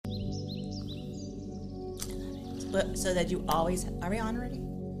But so that you always... Are we on already?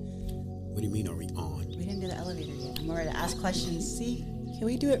 What do you mean, are we on? We didn't do the elevator yet. I'm ready to ask questions. See? Can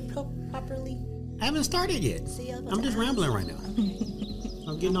we do it properly? I haven't started yet. See, I'm just rambling right now.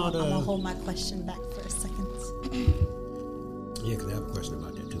 I'm getting all the... I'm going to hold my question back for a second. Yeah, because I have a question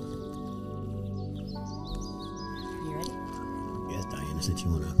about that, too. You ready? Yes, Diana, since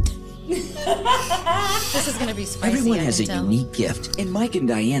you want to... This is going to be spicy. Everyone has a unique gift, and Mike and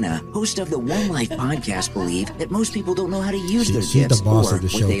Diana, host of the One Life podcast, believe that most people don't know how to use their gifts or what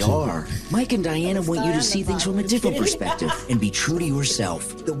they are. Mike and Diana want you to see things from a different perspective and be true to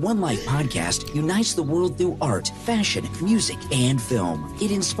yourself. The One Life podcast unites the world through art, fashion, music, and film.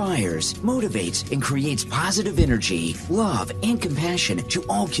 It inspires, motivates, and creates positive energy, love, and compassion to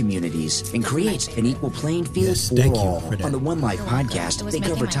all communities, and creates an equal playing field for all. On the One Life podcast, they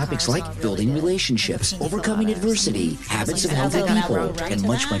cover topics like building relationships, overcoming adversity, habits of healthy people, and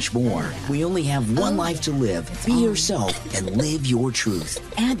much, much more. We only have one life to live. Be yourself and live your truth.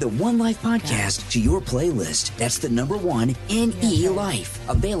 Add the One Life podcast to your playlist. That's the number one NE Life.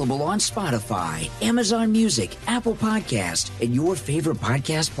 Available on Spotify, Amazon Music, Apple Podcast, and your favorite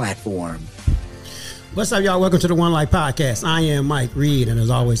podcast platform. What's up, y'all? Welcome to the One Life Podcast. I am Mike Reed, and as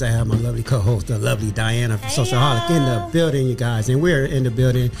always, I have my lovely co-host, the lovely Diana from Socialholic in the building, you guys. And we're in the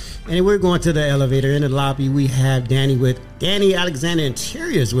building, and we're going to the elevator. In the lobby, we have Danny with Danny Alexander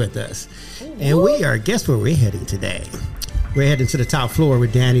Interiors with us. And we are, guess where we're heading today? We're heading to the top floor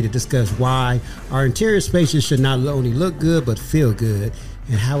with Danny to discuss why our interior spaces should not only look good, but feel good,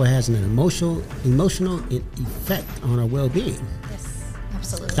 and how it has an emotional effect on our well-being.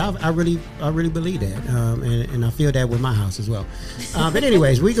 Absolutely. I really believe that, and I feel that with my house as well. But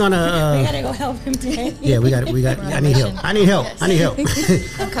anyways, we're gonna. We gotta go help him, Danny. Yeah, we got. I need help. I need help.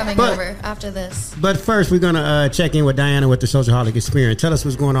 I'm coming over after this. But first, we're gonna check in with Diana with the Socialholic Experience. Tell us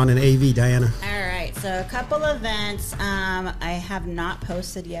what's going on in AV, Diana. All right, so a couple events. I have not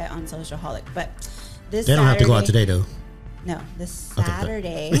posted yet on Socialholic, but this they don't have to go out today, though. No, this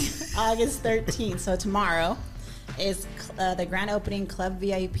Saturday, August 13th. So tomorrow is the grand opening, Club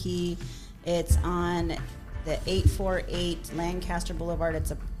VIP. It's on the 848 Lancaster Boulevard. It's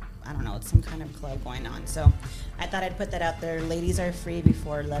some kind of club going on. So I thought I'd put that out there. Ladies are free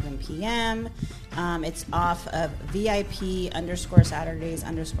before 11 p.m. It's off of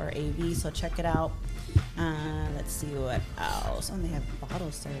VIP_Saturdays_AV. So check it out. Let's see what else. And they have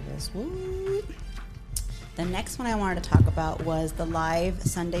bottle service. Woo. The next one I wanted to talk about was the live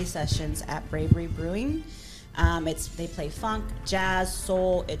Sunday sessions at Bravery Brewing. They play funk, jazz,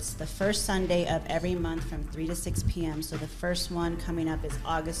 soul. It's the first Sunday of every month from 3 to 6 p.m. So the first one coming up is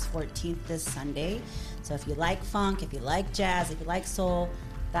August 14th, this Sunday. So if you like funk, if you like jazz, if you like soul,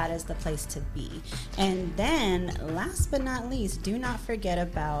 that is the place to be. And then, last but not least, do not forget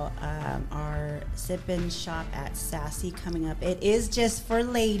about our sip-in shop at Sassy coming up. It is just for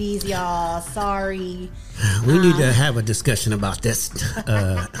ladies, y'all. Sorry. We need to have a discussion about this.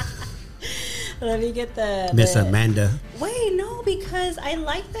 Let me get the Miss Amanda. Wait, no, because I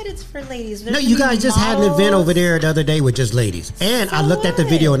like that it's for ladies. No, you guys just had an event over there the other day with just ladies. And I looked at the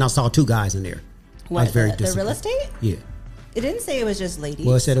video and I saw two guys in there. What, the real estate? Yeah. It didn't say it was just ladies.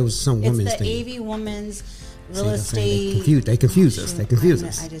 Well, it said it was some women's thing. It's the AV Women's Real Estate. They confuse us.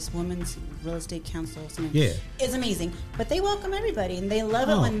 Women's Real Estate Council. Yeah. It's amazing. But they welcome everybody, and they love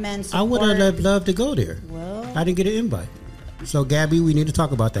it when men support. I would have loved to go there. Well, I didn't get an invite. So, Gabby, we need to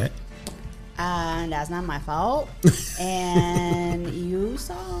talk about that. And that's not my fault. And you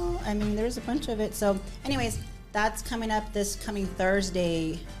saw, there's a bunch of it. So, anyways, that's coming up this coming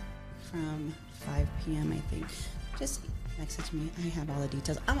Thursday from 5 p.m., I think. Just message me. I have all the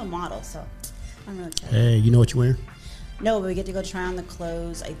details. I'm a model, so I'm really excited. Hey, you know what you're wearing? No, but we get to go try on the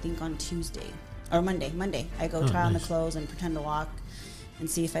clothes, I think, on Tuesday. Or Monday. I go try on the clothes and pretend to walk and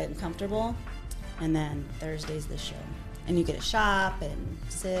see if I'm comfortable. And then Thursday's the show. And you get to shop and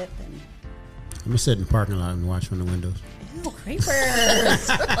sip and... I'm going to sit in the parking lot and watch from the windows. Ew, creepers. That's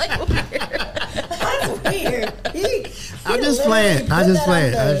weird. I'm just playing. On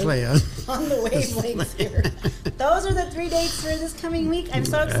the wavelengths here. Those are the 3 dates for this coming week. I'm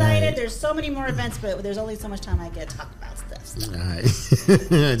so excited. There's so many more events, but there's only so much time I get to talk about stuff. So. All right.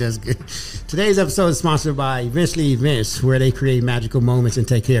 That's good. Today's episode is sponsored by Eventually Events, where they create magical moments and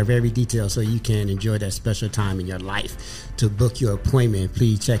take care of every detail so you can enjoy that special time in your life. To book your appointment,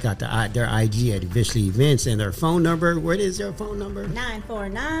 please check out their IG at Eventually Events and their phone number. What is your phone number?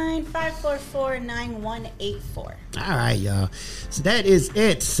 949-544-9184. All right, y'all. So that is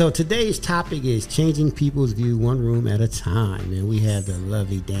it. So today's topic is changing people's view one room at a time. And we have the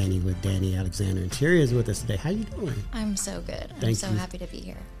lovely Danny with Danny Alexander Interiors with us today. How you doing? I'm so good. I'm so happy to be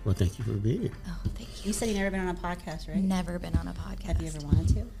here. Well, thank you for being here. Oh, thank you. You said you've never been on a podcast, right? Never been on a podcast. Have you ever wanted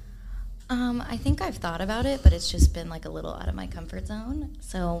to? I think I've thought about it, but it's just been like a little out of my comfort zone.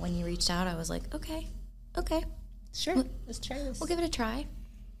 So when you reached out, I was like, okay. Sure. Let's try this. We'll give it a try.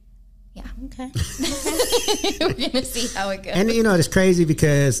 Yeah. Okay. We're going to see how it goes. And, it's crazy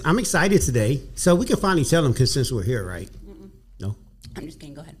because I'm excited today. So we can finally tell them because since we're here, right? No? I'm just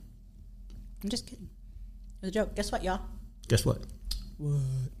kidding. Go ahead. I'm just kidding. It was a joke. Guess what, y'all? Guess what?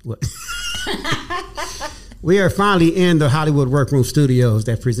 What? We are finally in the Hollywood Workroom Studios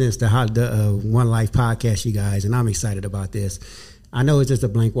that presents the One Life podcast, you guys, and I'm excited about this. I know it's just a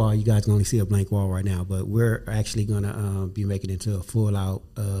blank wall. You guys can only see a blank wall right now, but we're actually going to be making it into a full-out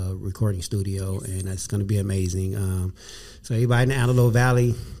recording studio, and it's going to be amazing. So everybody in the Antelope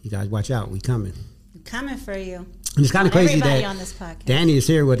Valley, you guys watch out. We coming. I'm coming for you. And it's kind of crazy Everybody that on this podcast. Danny is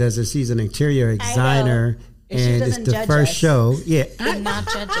here with us. She's an interior designer. And it's the first show. Yeah. I'm not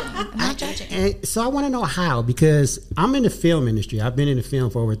judging. And so I want to know how, because I'm in the film industry. I've been in the film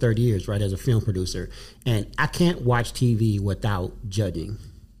for over 30 years, right, as a film producer. And I can't watch TV without judging.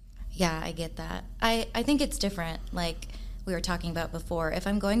 Yeah, I get that. I think it's different, like we were talking about before. If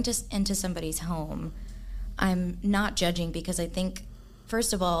I'm going into somebody's home, I'm not judging because I think,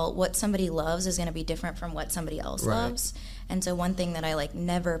 first of all, what somebody loves is going to be different from what somebody else loves. And so one thing that I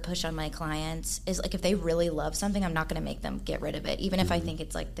never push on my clients is if they really love something, I'm not going to make them get rid of it, even if I think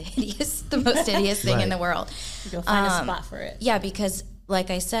it's the most hideous thing in the world. You'll find a spot for it. Yeah, because like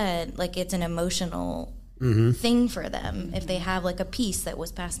I said, it's an emotional thing for them if they have a piece that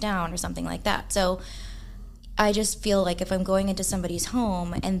was passed down or something like that. So I just feel like if I'm going into somebody's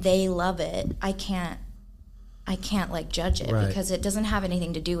home and they love it, I can't judge it because it doesn't have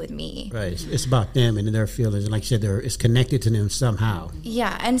anything to do with me. Right. It's about them and their feelings. And like you said, it's connected to them somehow.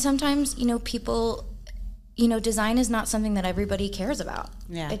 Yeah. And sometimes, people, design is not something that everybody cares about.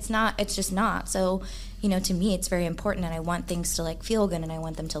 Yeah. It's just not. So, to me, it's very important and I want things to feel good and I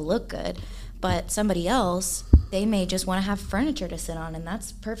want them to look good. But somebody else, they may just want to have furniture to sit on and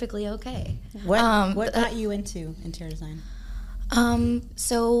that's perfectly okay. What got you into interior design?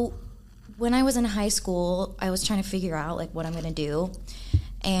 So when I was in high school, I was trying to figure out what I'm going to do,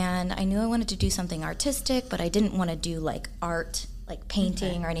 and I knew I wanted to do something artistic, but I didn't want to do art,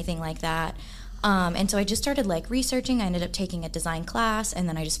 painting or anything like that. And so I just started researching. I ended up taking a design class, and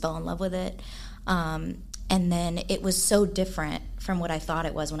then I just fell in love with it. And then it was so different from what I thought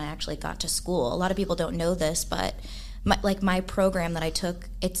it was when I actually got to school. A lot of people don't know this, but my program that I took,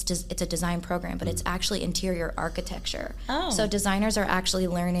 it's a design program, but it's actually interior architecture. Oh. So designers are actually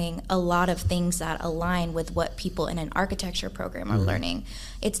learning a lot of things that align with what people in an architecture program are learning.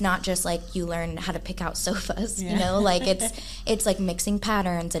 It's not just you learn how to pick out sofas, it's mixing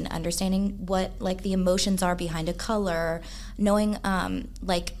patterns and understanding what the emotions are behind a color, knowing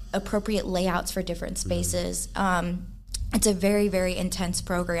appropriate layouts for different spaces. It's a very, very intense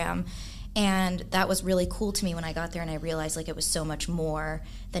program. And that was really cool to me when I got there and I realized it was so much more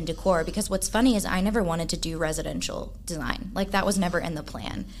than decor, because what's funny is I never wanted to do residential design. That was never in the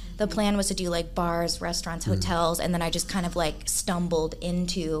plan. The plan was to do bars, restaurants, hotels, and then I just kind of stumbled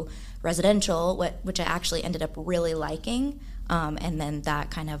into residential, which I actually ended up really liking. And then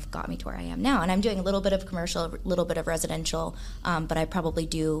that kind of got me to where I am now. And I'm doing a little bit of commercial, a little bit of residential, but I probably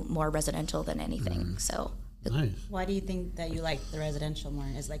do more residential than anything. So. Nice. Why do you think that you like the residential more?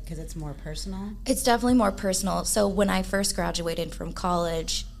 Is because it's more personal? It's definitely more personal. So when I first graduated from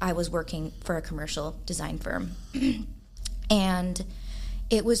college, I was working for a commercial design firm. And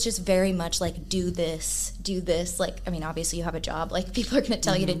it was just very much do this. Obviously you have a job. People are going to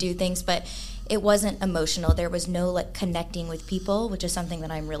tell you to do things, but it wasn't emotional. There was no connecting with people, which is something that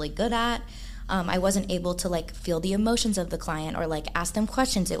I'm really good at. I wasn't able to feel the emotions of the client or ask them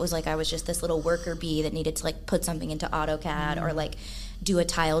questions. It was I was just this little worker bee that needed to put something into AutoCAD or do a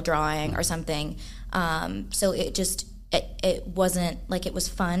tile drawing or something. So it wasn't it was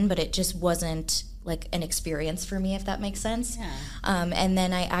fun, but it just wasn't an experience for me, if that makes sense. Yeah. And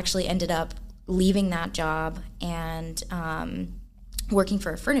then I actually ended up leaving that job and working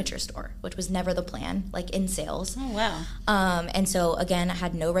for a furniture store, which was never the plan, in sales. Oh, wow. And so, again, I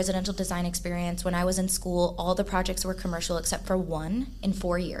had no residential design experience. When I was in school, all the projects were commercial except for one in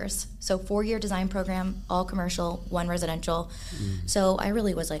 4 years. So 4-year design program, all commercial, 1 residential. So I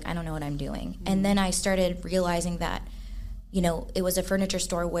really was I don't know what I'm doing. And then I started realizing that, it was a furniture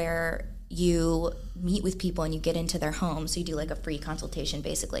store where you meet with people and you get into their homes. So you do a free consultation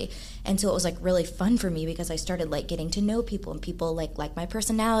basically. And so it was really fun for me because I started getting to know people, and people like my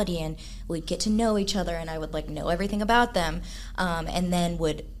personality, and we'd get to know each other, and I would know everything about them. And then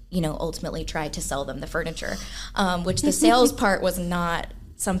would, ultimately try to sell them the furniture, which the sales part was not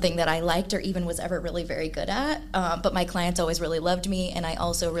something that I liked or even was ever really very good at. But my clients always really loved me, and I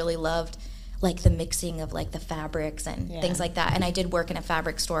also really loved like the mixing of like the fabrics and things like that. And I did work in a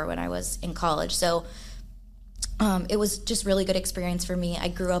fabric store when I was in college. So it was just really good experience for me. I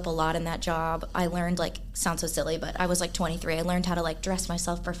grew up a lot in that job. I learned, like, sounds so silly, but I was like 23. I learned how to like dress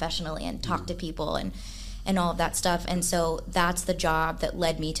myself professionally and talk to people and all of that stuff. And so that's the job that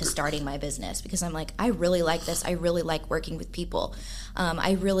led me to starting my business, because I'm like, I really like this. I really like working with people.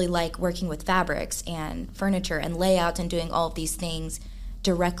 I really like working with fabrics and furniture and layouts and doing all of these things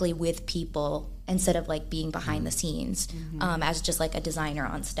directly with people instead of like being behind the scenes as just like a designer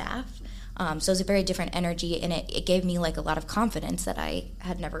on staff. So it's a very different energy, and it gave me like a lot of confidence that I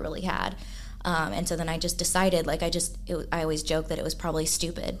had never really had. And so then I just decided, like, I always joke that it was probably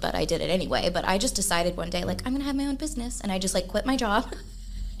stupid, but I did it anyway. But I just decided one day, like, I'm going to have my own business. And I just, like, quit my job.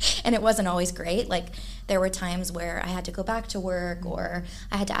 And it wasn't always great. Like, there were times where I had to go back to work, or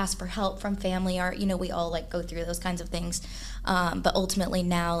I had to ask for help from family, or, you know, we all, like, go through those kinds of things. But ultimately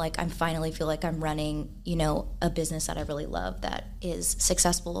now, like, I finally feel like I'm running, you know, a business that I really love that is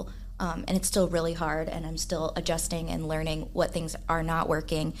successful. And it's still really hard, and I'm still adjusting and learning what things are not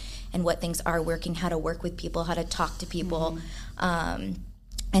working and what things are working, how to work with people, how to talk to people.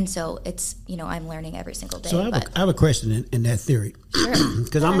 And so it's, you know, I'm learning every single day. So I have a question in that theory. Sure.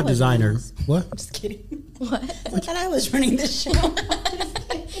 Because I'm a designer. What? I'm just kidding. What? I thought I was running this show.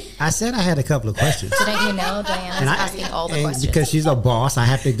 I said I had a couple of questions. Didn't you know Diana's asking all the questions? Because she's a boss, I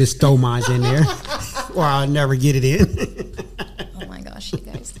have to just throw mine in there, or I'll never get it in. Oh my gosh, you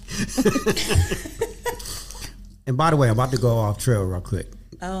guys. And by the way, I'm about to go off trail real quick.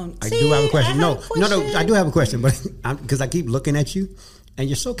 I do have a question. No, I do have a question, but because I keep looking at you, and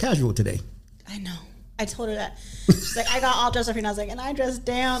you're so casual today. I know. I told her that. She's like, I got all dressed up, and I was like, and I dressed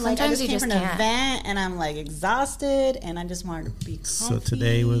down. Like, I just came from an event, and I'm like exhausted, and I just wanted to be comfy. So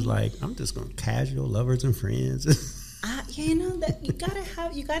today was like, I'm just going casual lovers and friends. Yeah, you know that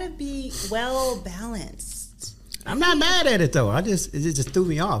you gotta be well balanced. I'm not mad at it though. It just threw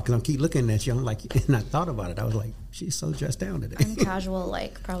me off because I keep looking at you. I'm like, and I thought about it. I was like, she's so dressed down today. I'm casual,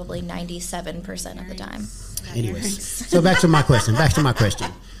 like probably 97% of the time. Anyways, so back to my question.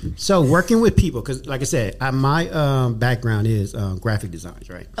 So working with people, because like I said, my background is graphic designs,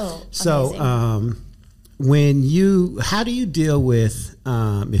 right? Oh, so amazing. How do you deal with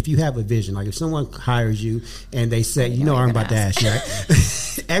if you have a vision, like if someone hires you and they say, you know, I'm about to ask you,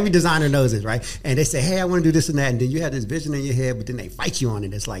 right? Every designer knows this, right? And they say, hey, I want to do this and that, and then you have this vision in your head, but then they fight you on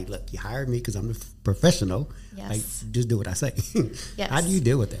it. It's like, look, you hired me because I'm a professional. Yes. Like, just do what I say. Yes. How do you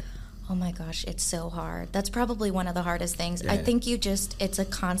deal with that? Oh my gosh, it's so hard. That's probably one of the hardest things. Yeah. I think it's a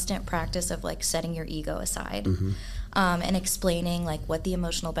constant practice of like setting your ego aside. And explaining like what the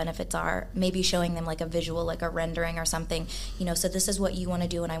emotional benefits are, maybe showing them like a visual, like a rendering or something, you know, so this is what you want to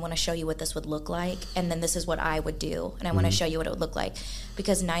do and I want to show you what this would look like, and then this is what I would do and I want to show you what it would look like,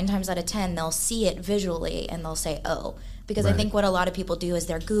 because 9 times out of 10 they'll see it visually and they'll say, oh, because I think what a lot of people do is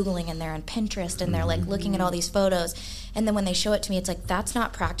they're Googling and they're on Pinterest and they're like looking at all these photos, and then when they show it to me, it's like, that's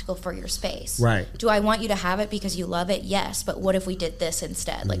not practical for your space. Right. Do I want you to have it because you love it? Yes, but what if we did this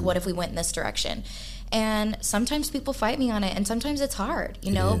instead? Like, what if we went in this direction? And sometimes people fight me on it, and sometimes it's hard,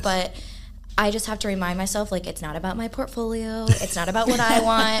 you know, but I just have to remind myself, like, it's not about my portfolio. It's not about what I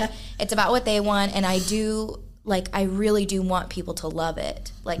want. It's about what they want. And I really do want people to love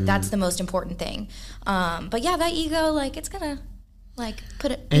it. Like, that's the most important thing. But yeah, that ego, like, it's going to, like,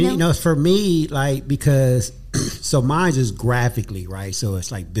 put it, you know, for me, like, because, so mine is graphically, right? So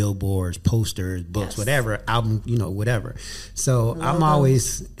it's like billboards, posters, books, whatever, album, you know, whatever. So logos. I'm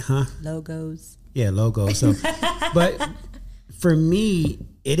always, Logos. Yeah, logo. So, but for me,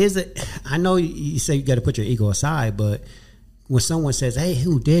 it is I know you say you got to put your ego aside, but when someone says, "Hey,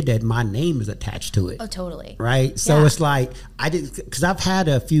 who did that?" my name is attached to it. Oh, totally. Right. So it's like because I've had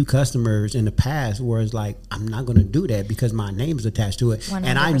a few customers in the past where it's like, I'm not going to do that because my name is attached to it, 100%.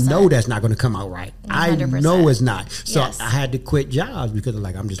 and I know that's not going to come out right. 100%. I know it's not. So I had to quit jobs because I'm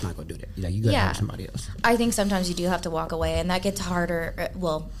like, I'm just not going to do that. Like, you got to have somebody else. I think sometimes you do have to walk away, and that gets harder.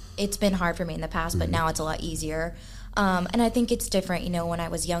 Well, it's been hard for me in the past, but now it's a lot easier. And I think it's different. You know, when I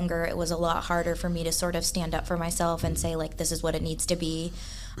was younger, it was a lot harder for me to sort of stand up for myself and say, like, this is what it needs to be.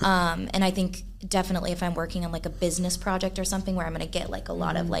 And I think definitely if I'm working on like a business project or something where I'm going to get like a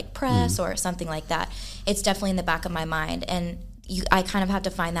lot of like press or something like that, it's definitely in the back of my mind. And I kind of have to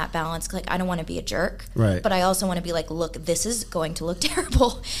find that balance. Like, I don't want to be a jerk, right? But I also want to be like, look, this is going to look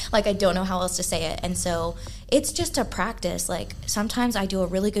terrible. Like, I don't know how else to say it. And so it's just a practice. Like, sometimes I do a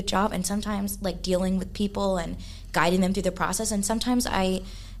really good job, and sometimes like dealing with people and guiding them through the process, and sometimes I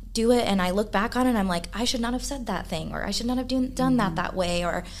do it and I look back on it and I'm like, I should not have said that thing, or I should not have done that way,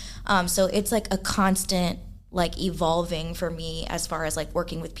 or so it's like a constant like evolving for me as far as like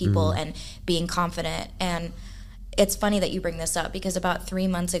working with people and being confident. And it's funny that you bring this up, because about 3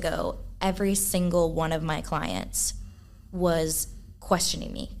 months ago, every single one of my clients was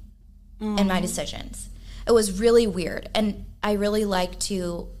questioning me and my decisions. It was really weird. And I really like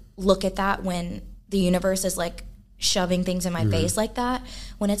to look at that when the universe is like shoving things in my face like that.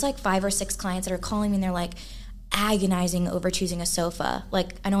 When it's like 5 or 6 clients that are calling me and they're like agonizing over choosing a sofa.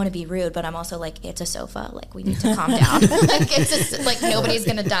 Like, I don't want to be rude, but I'm also like, it's a sofa. Like, we need to calm down. Like nobody's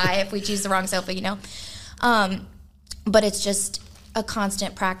going to die if we choose the wrong sofa, you know? But it's just a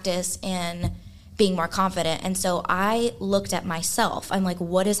constant practice in being more confident. And so I looked at myself. I'm like,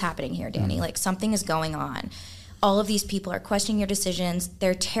 what is happening here, Danny? Like, something is going on. All of these people are questioning your decisions.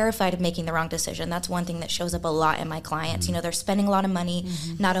 They're terrified of making the wrong decision. That's one thing that shows up a lot in my clients. You know, they're spending a lot of money,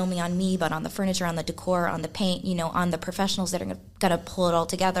 not only on me, but on the furniture, on the decor, on the paint, you know, on the professionals that are going to pull it all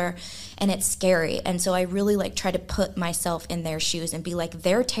together. And it's scary. And so I really like try to put myself in their shoes and be like,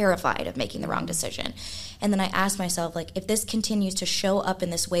 they're terrified of making the wrong decision. And then I ask myself, like, if this continues to show up in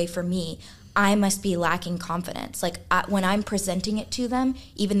this way for me, I must be lacking confidence. Like, when I'm presenting it to them,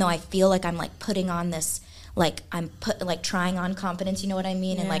 even though I feel like I'm like putting on this, like I'm trying on confidence, you know what I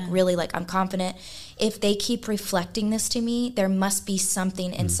mean? Yeah. And like really like I'm confident. If they keep reflecting this to me, there must be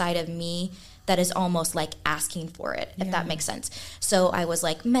something inside of me that is almost like asking for it, if that makes sense. So I was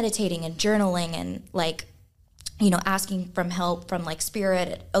like meditating and journaling and like, you know, asking from help from like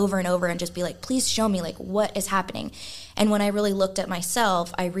spirit over and over and just be like, please show me like what is happening. And when I really looked at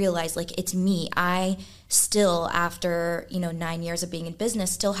myself, I realized like it's me. I still, after, you know, 9 years of being in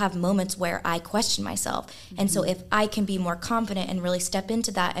business, still have moments where I question myself. And so if I can be more confident and really step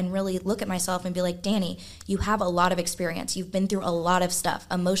into that and really look at myself and be like, Danny, you have a lot of experience. You've been through a lot of stuff,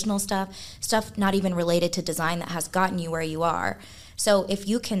 emotional stuff not even related to design, that has gotten you where you are. So if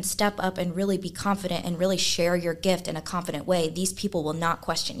you can step up and really be confident and really share your gift in a confident way, these people will not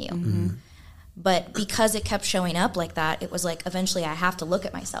question you. But because it kept showing up like that, it was like eventually I have to look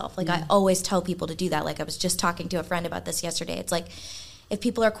at myself. Like I always tell people to do that. Like I was just talking to a friend about this yesterday. It's like, if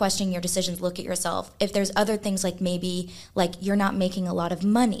people are questioning your decisions, look at yourself. If there's other things like maybe like you're not making a lot of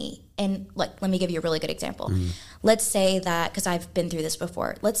money, and like, let me give you a really good example. Let's say that, because I've been through this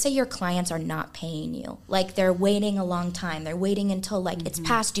before, let's say your clients are not paying you. Like they're waiting a long time. They're waiting until like it's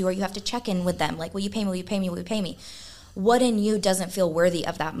past due, or you have to check in with them. Like, will you pay me? Will you pay me? Will you pay me? What in you doesn't feel worthy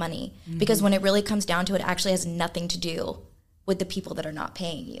of that money? Because when it really comes down to it, it actually has nothing to do with the people that are not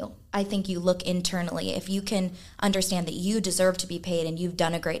paying you. I think you look internally. If you can understand that you deserve to be paid and you've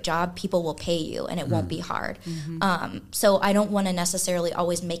done a great job, people will pay you and it won't be hard. So I don't want to necessarily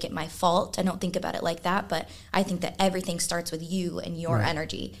always make it my fault. I don't think about it like that, but I think that everything starts with you and your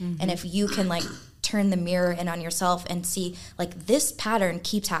energy. And if you can like turn the mirror in on yourself and see like this pattern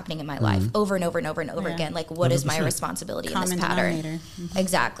keeps happening in my life over and over and over and over again, like what 100%. Is my responsibility in this pattern?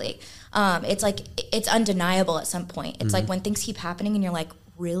 Exactly. It's like it's undeniable at some point. It's like when things keep happening and you're like,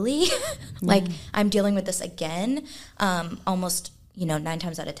 really? Like I'm dealing with this again. Almost, you know, 9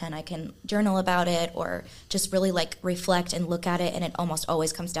 times out of 10 I can journal about it or just really like reflect and look at it, and it almost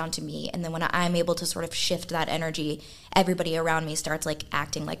always comes down to me. And then when I'm able to sort of shift that energy, everybody around me starts like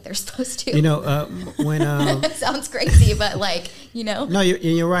acting like they're supposed to. You know, when it sounds crazy, but like, you know. No,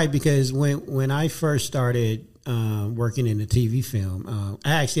 you're right, because when I first started working in the TV film,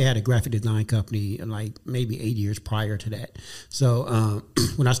 I actually had a graphic design company like maybe 8 years prior to that. So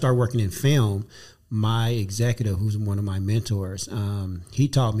when I started working in film, my executive, who's one of my mentors, he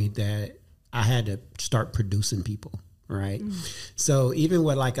taught me that I had to start producing people, right? So even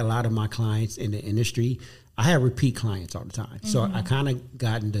with like a lot of my clients in the industry, I have repeat clients all the time. So I kind of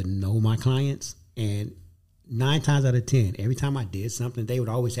gotten to know my clients, and 9 times out of 10, every time I did something, they would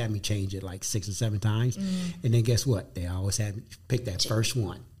always have me change it like 6 or 7 times. And then guess what? They always had me pick that first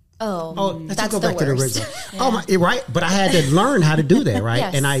one. Oh, let's go back to the original. Right. But I had to learn how to do that, right?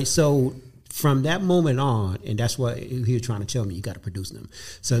 Yes. And so from that moment on, and that's what he was trying to tell me, you got to produce them.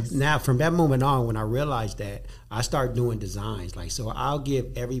 So now from that moment on, when I realized that, I started doing designs. Like, so I'll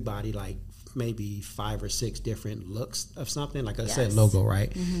give everybody like maybe 5 or 6 different looks of something. Like I said, logo, right?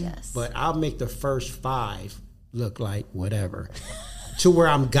 Yes. But I'll make the first 5 look like whatever. To where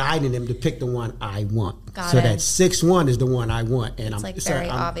I'm guiding them to pick the one I want. Got so it. that 6th one is the one I want. And it's like very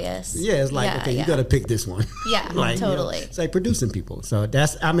obvious. Yeah, it's like, okay, you got to pick this one. Yeah, like, totally. You know, it's like producing people. So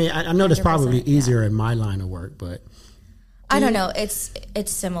that's, I mean, I know that's probably easier in my line of work, but. I don't know. It's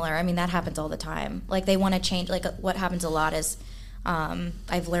similar. I mean, that happens all the time. Like they want to change, like what happens a lot is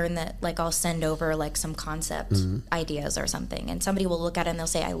I've learned that like I'll send over like some concept ideas or something, and somebody will look at it and they'll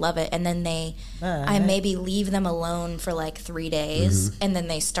say I love it, and then I maybe leave them alone for like 3 days, and then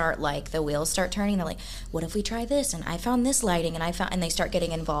they start like the wheels start turning. They're like, what if we try this? And I found this lighting, and they start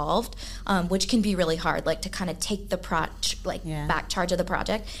getting involved, which can be really hard, like to kind of take the back charge of the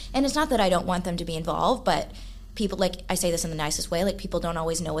project. And it's not that I don't want them to be involved, but people, like, I say this in the nicest way, like, people don't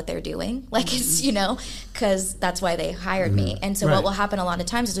always know what they're doing. Like, it's, because that's why they hired me. And so what will happen a lot of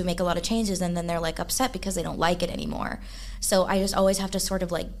times is we make a lot of changes, and then they're, like, upset because they don't like it anymore. So I just always have to sort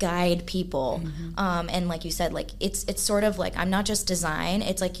of, like, guide people. And like you said, like, it's sort of like, I'm not just design.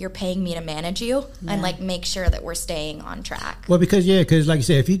 It's like you're paying me to manage you and, like, make sure that we're staying on track. Well, because like you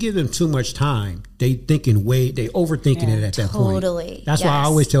said, if you give them too much time, they overthinking it at that point. Totally. That's why I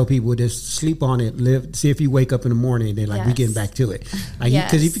always tell people, just sleep on it, see if you wake up in the morning, then like we getting back to it. Like,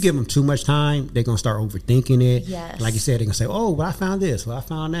 because if you give them too much time, they're going to start overthinking it. Like you said, they're going to say, oh, well, I found this, well, I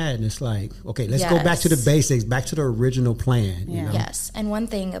found that. And it's like, okay, let's go back to the basics, back to the original plan. You know? Yes. And one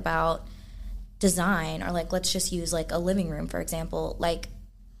thing about design, or like, let's just use like a living room, for example, like,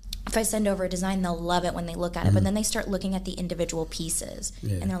 if I send over a design, they'll love it when they look at it, but then they start looking at the individual pieces,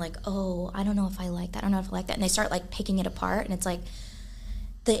 and they're like, oh, I don't know if I like that, I don't know if I like that, and they start like picking it apart, and it's like,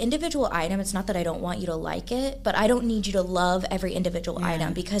 the individual item, it's not that I don't want you to like it, but I don't need you to love every individual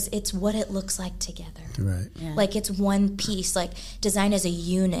item, because it's what it looks like together. Right. Yeah. Like, it's one piece. Like, design as a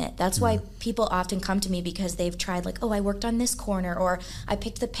unit. That's why people often come to me, because they've tried, like, oh, I worked on this corner, or I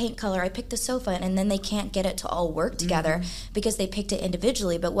picked the paint color, I picked the sofa, and then they can't get it to all work together because they picked it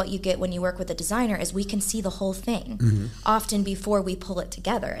individually. But what you get when you work with a designer is we can see the whole thing often before we pull it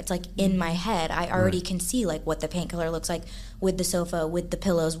together. It's like, in my head, I already can see, like, what the paint color looks like with the sofa, with the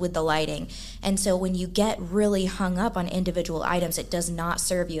pillows, with the lighting. And so when you get really hung up on individual items, it does not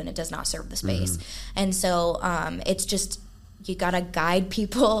serve you, and it does not serve the space. And so it's just, you got to guide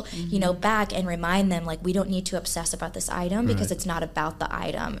people, back and remind them, like, we don't need to obsess about this item, because it's not about the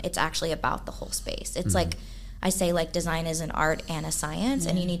item. It's actually about the whole space. It's like, I say, like, design is an art and a science,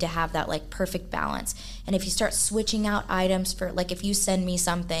 and you need to have that, like, perfect balance. And if you start switching out items for, like, if you send me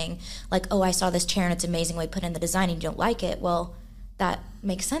something, like, oh, I saw this chair and it's amazing, we put in the design and you don't like it, well, that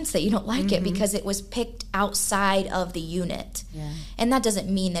makes sense that you don't like it, because it was picked outside of the unit. And that doesn't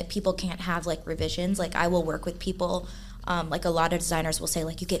mean that people can't have, like, revisions. Like, I will work with people, like, a lot of designers will say,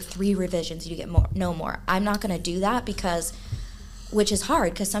 like, you get 3 revisions, you get no more. I'm not going to do that, which is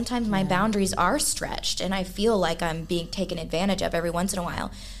hard, because sometimes my boundaries are stretched, and I feel like I'm being taken advantage of every once in a while.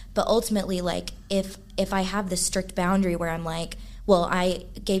 But ultimately, like, if I have this strict boundary where I'm like, well, I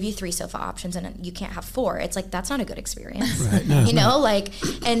gave you 3 sofa options and you can't have 4, it's like, that's not a good experience. Right. No, like,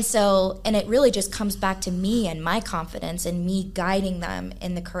 and it really just comes back to me and my confidence and me guiding them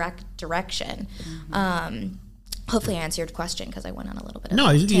in the correct direction. Hopefully I answered your question, because I went on a little bit of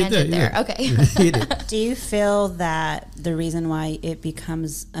a tangent there. Okay. Do you feel that the reason why it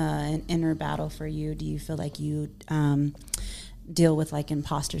becomes an inner battle for you, do you feel like you deal with, like,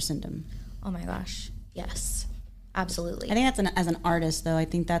 imposter syndrome? Oh my gosh, yes, absolutely. I think that's as an artist, though, I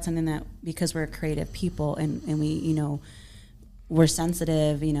think that's something that, because we're creative people and we, we're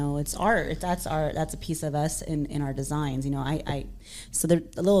sensitive, it's art. That's a piece of us in our designs. So the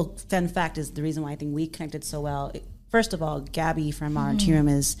little fun fact is the reason why I think we connected so well. First of all, Gabby from our team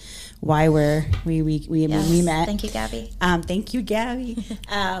is why we met. Thank you, Gabby. Thank you, Gabby.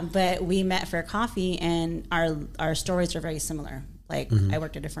 But we met for coffee, and our stories are very similar. Like, I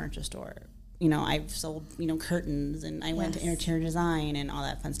worked at a furniture store. I've sold, curtains, and I went to interior design and all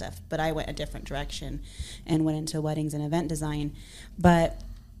that fun stuff. But I went a different direction and went into weddings and event design. But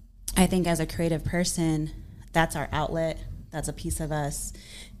I think as a creative person, that's our outlet. That's a piece of us.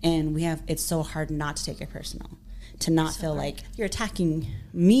 And it's so hard not to take it personal, to not feel like you're attacking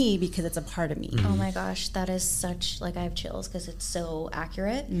me because it's a part of me. Oh my gosh, that is such, like, I have chills, because it's so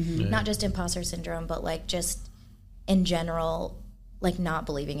accurate. Not just imposter syndrome, but, like, just in general, like, not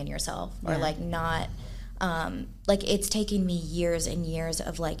believing in yourself, or like not, like, it's taken me years and years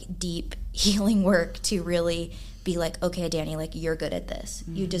of, like, deep healing work to really be like, okay, Danny, like, you're good at this.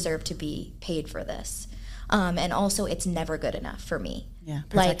 You deserve to be paid for this. And also, it's never good enough for me. Yeah,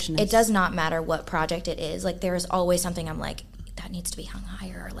 like, it does not matter what project it is. Like, there is always something I'm like, that needs to be hung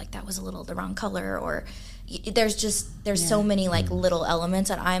higher, or, like, that was a little the wrong color, or there's so many, like, little elements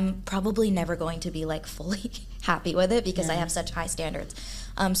that I'm probably never going to be, like, fully happy with it, because I have such high standards.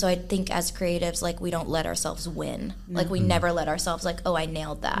 So I think as creatives, like, we don't let ourselves win. Like, we never let ourselves, like, oh, I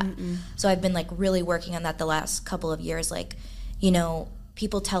nailed that. So I've been, like, really working on that the last couple of years. Like,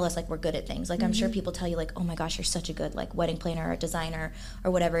 people tell us like we're good at things. Like I'm sure people tell you like, oh my gosh, you're such a good like wedding planner or designer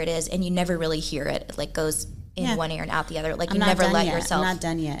or whatever it is, and you never really hear it. It like goes in one ear and out the other. Like you never let yourself. I'm not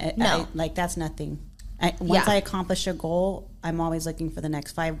done yet. No, like that's nothing. Once I accomplish a goal, I'm always looking for the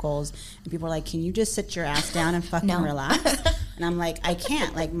next 5 goals. And people are like, can you just sit your ass down and fucking relax? And I'm like, I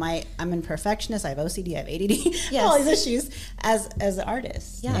can't. Like I'm a perfectionist. I have OCD. I have ADD. All these issues as an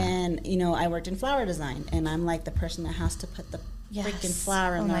artist. Yeah. And, you know, I worked in flower design. And I'm like the person that has to put the freaking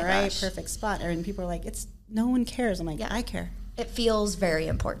flower in the right perfect spot. And people are like, no one cares. I'm like, I care. It feels very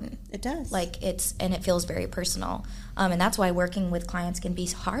important. It does. Like it feels very personal. And that's why working with clients can be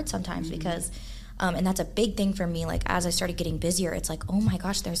hard sometimes because... and that's a big thing for me. Like, as I started getting busier, it's like, oh my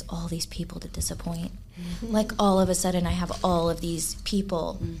gosh, there's all these people to disappoint. Like, all of a sudden, I have all of these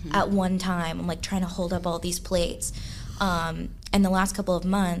people at one time. I'm like trying to hold up all these plates. And the last couple of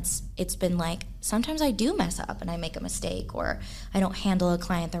months, it's been like, sometimes I do mess up and I make a mistake, or I don't handle a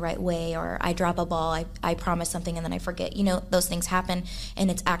client the right way, or I drop a ball, I promise something and then I forget. You know, those things happen. And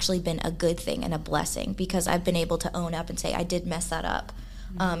it's actually been a good thing and a blessing because I've been able to own up and say, I did mess that up.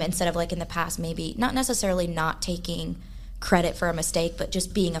 Instead of like in the past, maybe not necessarily not taking credit for a mistake, but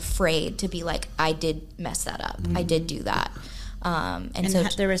just being afraid to be like, I did mess that up. I did do that. And so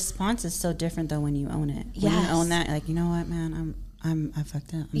the response is so different though when you own it. When you own that, like, you know what, man, I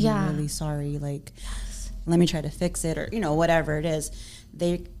fucked up. I'm really sorry. Like, let me try to fix it, or, you know, whatever it is.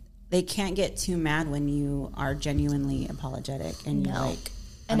 They can't get too mad when you are genuinely apologetic and you're like,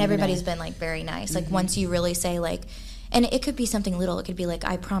 and everybody's been like very nice. Like once you really say like, and it could be something little. It could be like,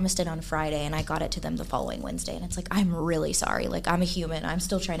 I promised it on Friday and I got it to them the following Wednesday. And it's like, I'm really sorry. Like, I'm a human. I'm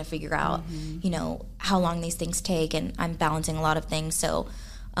still trying to figure out, you know, how long these things take. And I'm balancing a lot of things. So,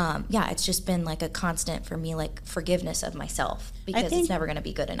 it's just been like a constant for me, like forgiveness of myself, because it's never going to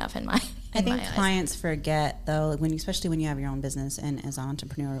be good enough in my eyes. I think clients forget, though, especially when you have your own business and as an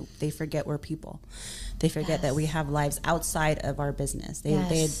entrepreneur, they forget we're people. They forget that we have lives outside of our business.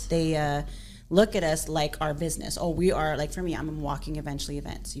 They look at us like our business. Oh, we are, like for me, I'm walking Eventually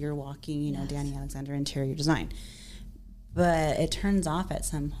Events. You're walking, you know, Danny Alexander Interior Design. But it turns off at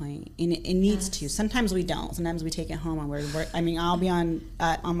some point, and it needs to. Sometimes we don't. Sometimes we take it home and I'll be on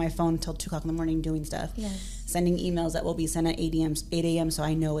my phone until 2 o'clock in the morning doing stuff, sending emails that will be sent at 8 a.m. so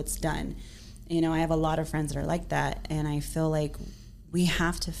I know it's done. You know, I have a lot of friends that are like that, and I feel like we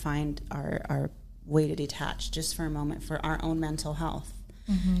have to find our way to detach just for a moment for our own mental health.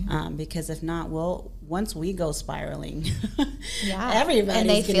 Because if not, once we go spiraling, everybody's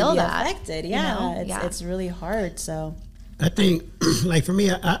going to be affected. It's really hard. So I think, like for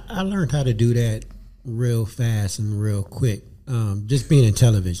me, I learned how to do that real fast and real quick, just being in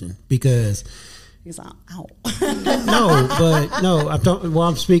television, because he's like, ow.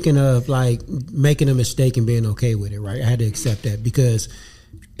 I'm speaking of like making a mistake and being okay with it, right? I had to accept that, because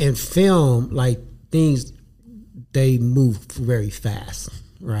in film, like things, they move very fast,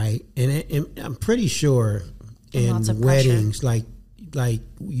 right? And I'm pretty sure in weddings, like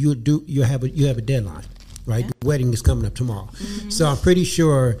you have a deadline, right? The wedding is coming up tomorrow, so I'm pretty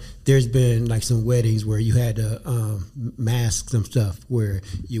sure there's been like some weddings where you had to mask some stuff where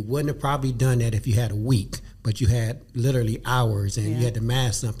you wouldn't have probably done that if you had a week, but you had literally hours and you had to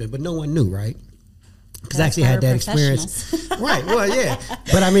mask something, but no one knew, right? Because I actually had that experience. Right, well, yeah.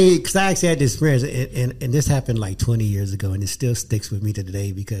 But I mean, because I actually had this experience, and this happened like 20 years ago, and it still sticks with me to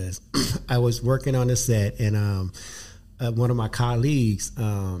today, because I was working on a set, and one of my colleagues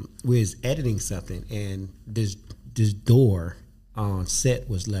was editing something, and this door on set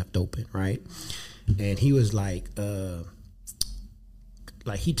was left open, right? And he was like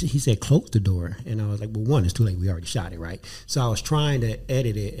he said, close the door. And I was like, well, one, it's too late. We already shot it, right? So I was trying to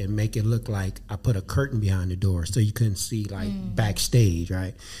edit it and make it look like I put a curtain behind the door so you couldn't see like backstage,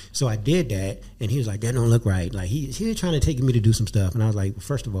 right? So I did that, and he was like, that don't look right. Like he was trying to take me to do some stuff. And I was like, well,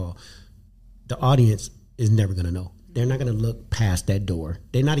 first of all, the audience is never going to know. They're not going to look past that door.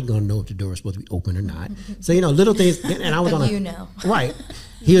 They're not even going to know if the door is supposed to be open or not. So, you know, little things. And I was on right.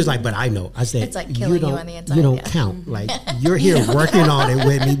 He was like, but I know. I said, it's like killing you on the inside. You don't count. Like, you're here working on it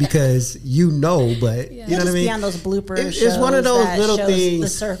with me because you know, but you know what I mean? Be on those bloopers. It's one of those little things. The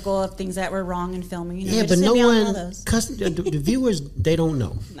circle of things that were wrong in filming. You know, but no one, because the viewers, they don't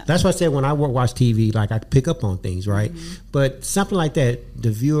know. No. That's why I said when I watch TV, like I pick up on things, right? But something like that,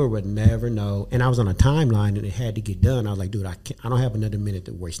 the viewer would never know. And I was on a timeline and it had to get done. I was like, dude, I don't have another minute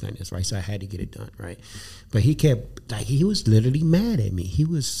to waste on this, right? So I had to get it done, right? But he kept, like, he was literally mad at me. He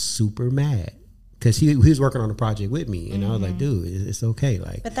was super mad because he was working on a project with me, and I was like, dude, it's okay.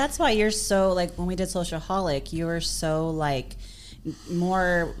 Like, but that's why you're so, like, when we did Socialholic, you were so like,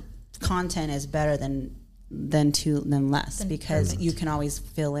 more content is better than than less, because you can always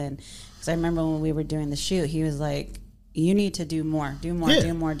fill in. Because I remember when we were doing the shoot, he was like, you need to do more, do more,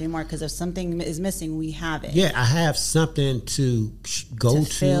 because if something is missing, we have it. Yeah, I have something to go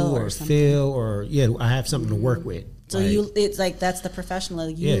to or fill, or I have something to work with. So it's like, that's the professional.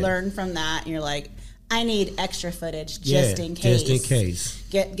 You learn from that, and you're like, I need extra footage just in case. Just in case.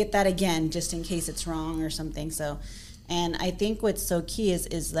 Get that again, just in case it's wrong or something. So, and I think what's so key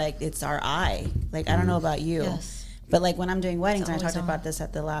is like, it's our eye. Like, I don't know about you. Yes. But like when I'm doing weddings, and I talked about this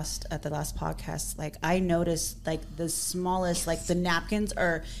at the last podcast, like I noticed like the smallest, like the napkins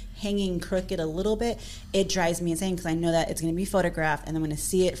are hanging crooked a little bit. It drives me insane because I know that it's going to be photographed and I'm going to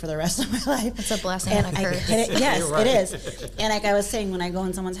see it for the rest of my life. It's a blessing and a curse. Yes, right. It is. And like I was saying, when I go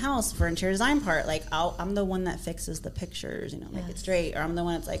in someone's house for interior design part, like I'm the one that fixes the pictures, make it straight, or I'm the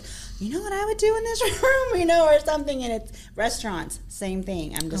one that's like, you know what I would do in this room, or something. And it's restaurants, same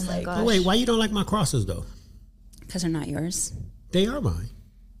thing. I'm just oh, wait, why you don't like my crosses though? Because they're not yours. They are mine.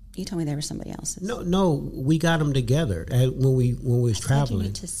 You told me they were somebody else's. No, we got them together when we was traveling. You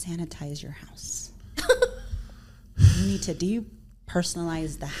need to sanitize your house. Do you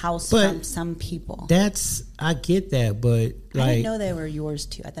personalize the house from some people? I get that, but like, I didn't know they were yours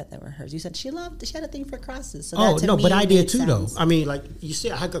too. I thought they were hers. You said she had a thing for crosses. So but I did too though. I mean, like you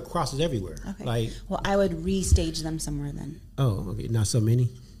said, I got crosses everywhere. Okay. Like, well, I would restage them somewhere then. Oh, okay. Not so many.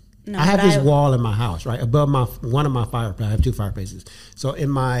 No, I have this wall in my house, right above one of my fireplaces. I have two fireplaces. So in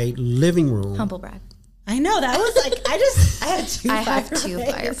my living room, humble brag. I know that was like I have two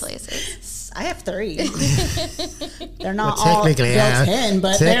fireplaces. I have three. They're not all built in,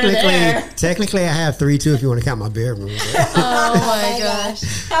 but they're there. Technically, I have three too if you want to count my bedroom. Oh my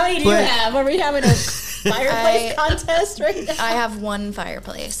gosh! How many do you have? Are we having a fireplace contest right now? I have one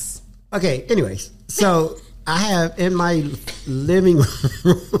fireplace. Okay. Anyways, so I have in my living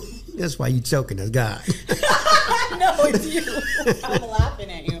room. That's why you choking us, God. No, it's you. I'm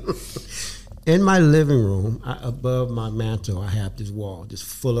laughing at you. In my living room, above my mantle, I have this wall just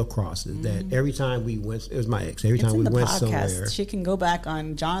full of crosses. That every time we went, it was my ex. Every time we went somewhere, she can go back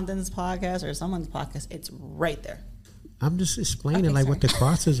on Jonathan's podcast or someone's podcast. It's right there. I'm just explaining what the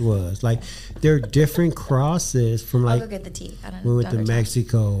crosses was. Like, they're different crosses from like. I'll go get the tea. We went to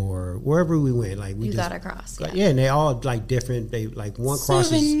Mexico or wherever we went. Like we got a cross. And they all like different. They like one cross.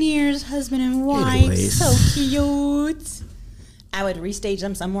 Souvenirs, husband and wife. So cute. I would restage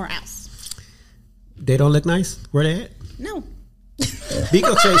them somewhere else. They don't look nice. Where they at? No.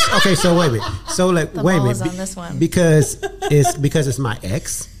 Okay. So wait a minute. So like, wait a minute. On this one. Because it's my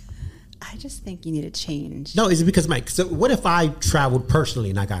ex. I just think you need to change. No, is it because so what if I traveled personally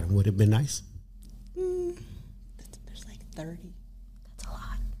and I got them? Would it have been nice? There's like 30. That's a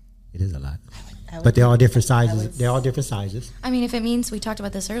lot. It is a lot. But they're all different sizes. They're all different sizes. I mean, if it means, we talked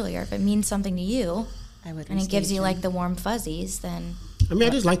about this earlier, if it means something to you, and it gives you like the warm fuzzies, then. I mean,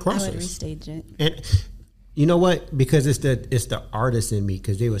 I just like crosses. I would restage it. And you know what? Because it's the artist in me,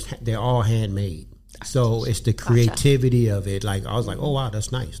 because they're all handmade. So it's the creativity of it. Like, I was like, oh wow,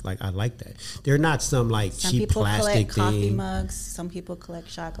 that's nice. Like, I like that. They're not some like cheap plastic thing. Some people collect coffee mugs. Some people collect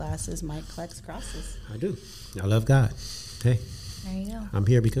shot glasses. Mike collects crosses. I do. I love God. Hey, there you go. I'm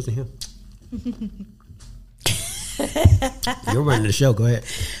here because of him. You're running the show. Go ahead.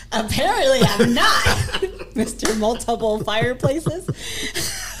 Apparently, I'm not, Mr. Multiple Fireplaces.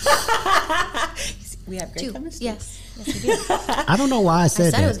 We have great chemistry. Yes, we do. I don't know why I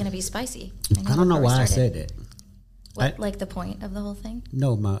said that. It was going to be spicy. I don't know why I said that. What, like the point of the whole thing?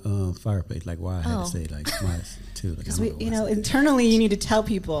 No, my fireplace. Like why I had to say like my too. Because internally you need to tell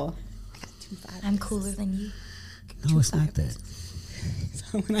people. I got 2 fireplaces. I'm cooler than you. No, it's not that.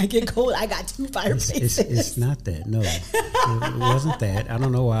 So when I get cold, I got 2 fireplaces. It's not that. No, it wasn't that. I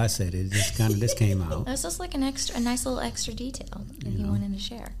don't know why I said it. It just kind of this came out. That's just like a nice little extra detail that he wanted to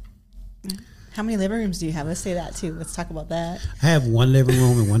share. How many living rooms do you have? Let's say that too. Let's talk about that. I have 1 living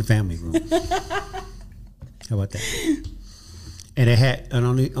room and 1 family room. How about that? And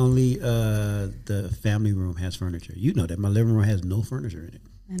only the family room has furniture. You know that my living room has no furniture in it.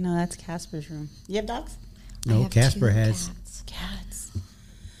 I know, that's Casper's room. You have dogs? No, Casper has cats.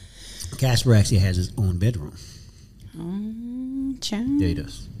 Casper actually has his own bedroom. Yeah, he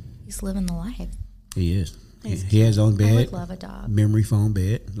does. He's living the life. He is. He has his own bed. I would love a dog. Memory foam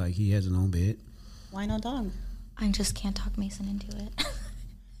bed. Like, he has his own bed. Why no dog? I just can't talk Mason into it.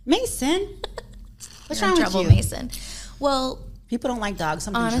 Mason? What's wrong with you? Mason? Well, people don't like dogs.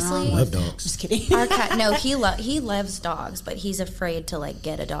 Something's honestly, wrong. Love dogs. Just kidding. Our cat, no, he loves dogs, but he's afraid to like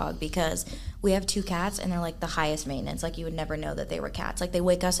get a dog because We have 2 cats, and they're like the highest maintenance. Like you would never know that they were cats. Like they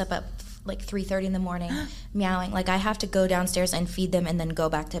wake us up at like 3:30 in the morning, meowing. Like I have to go downstairs and feed them, and then go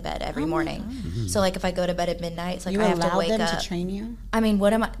back to bed every morning. So like if I go to bed at midnight, it's like I have to wake them up. To train you? I mean,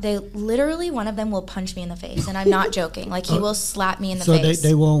 what am I? They literally, one of them will punch me in the face, and I'm not joking. Like he will slap me in the face.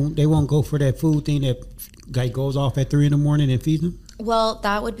 So they won't go for that food thing that guy goes off at 3 a.m. and feeds them. Well,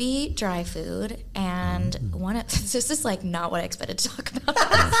 that would be dry food, and this is like not what I expected to talk about.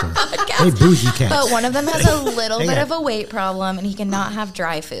 They bougie cats. But one of them has a little bit of a weight problem, and he cannot have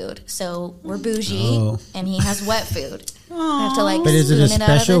dry food. So we're bougie, and he has wet food. I have to like but is it a spoon it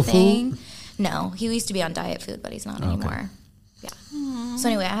out of special the thing. food? No, he used to be on diet food, but he's not anymore. Yeah. So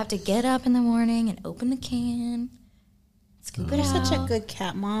anyway, I have to get up in the morning and open the can, scoop it out. You're such a good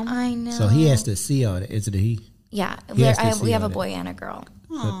cat mom. I know. So he has to see all that. Is it a he? Yeah, He has to see we have all a that. boy and a girl.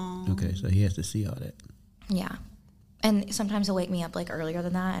 Okay, so he has to see all that. Yeah. And sometimes he'll wake me up like earlier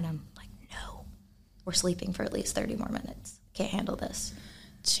than that, and I'm like, no, we're sleeping for at least 30 more minutes. Can't handle this.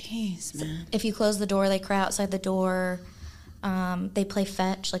 Jeez, man. If you close the door, they cry outside the door. They play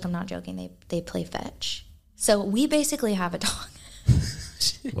fetch. Like, I'm not joking. They play fetch. So we basically have a dog.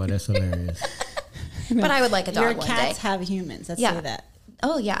 Well, that's hilarious. But I would like a dog Your one cats day. have humans. Let's Yeah. say that.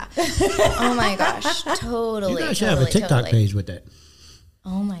 Oh, yeah. Oh, my gosh. Totally. You guys should have a TikTok page with that.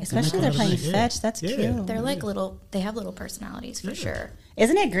 Oh, my gosh. Especially they're playing Yeah. fetch. That's Yeah. cute. They're like they have little personalities for sure.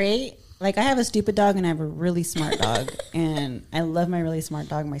 Isn't it great? Like, I have a stupid dog and I have a really smart dog. And I love my really smart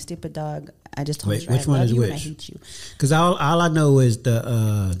dog. My stupid dog, I just told Wait, you, which I one love is you and I which? hate you. Because all I know is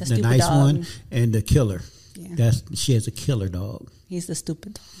the stupid nice dog. one and the killer. Yeah. She has a killer dog. He's the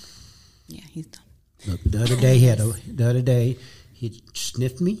stupid dog. Yeah, he's dumb. Look, the other day he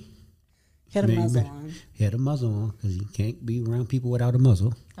sniffed me. He had a muzzle on. He had a muzzle on because he can't be around people without a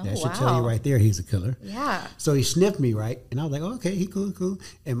muzzle. Oh, That should tell you wow. right there he's a killer. Yeah. So he sniffed me, right? And I was like, oh, okay, he cool.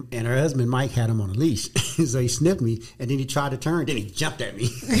 And her husband, Mike, had him on a leash. So he sniffed me, and then he tried to turn, then he jumped at me.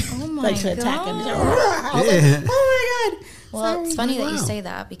 Oh, my Like to attack him. God. Yeah. Oh, my God. Well, it's funny that you Wow. say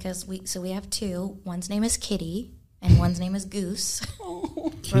that because we have 2. One's name is Kitty and one's name is Goose.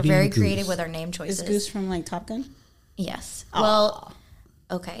 We're Kitty very and creative Goose. with our name choices. Is Goose from, like, Top Gun? Yes. Well,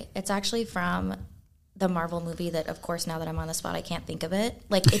 okay. It's actually from the Marvel movie that, of course, now that I'm on the spot, I can't think of it.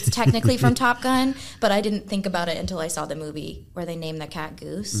 Like, it's technically from Top Gun, but I didn't think about it until I saw the movie where they named the cat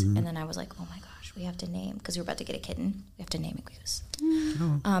Goose. And then I was like, oh my gosh, we have to name, because we're about to get a kitten. We have to name it Goose.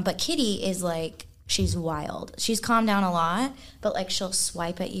 But Kitty is like, she's wild. She's calmed down a lot, but like she'll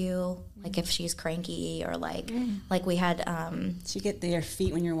swipe at you, like if she's cranky or like we had, Did you get their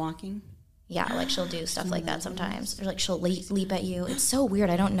feet when you're walking? yeah, like she'll do stuff like that sometimes. Or like she'll leap at you. It's so weird.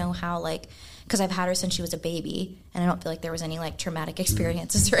 I don't know how, like, because I've had her since she was a baby, and I don't feel like there was any like traumatic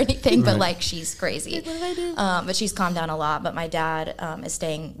experiences or anything. But like she's crazy. What did I do? But she's calmed down a lot. But my dad is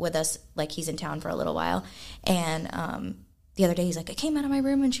staying with us. Like he's in town for a little while, and the other day he's like, I came out of my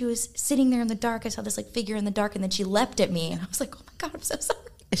room and she was sitting there in the dark. I saw this like figure in the dark, and then she leapt at me, and I was like, oh my God, I'm so sorry.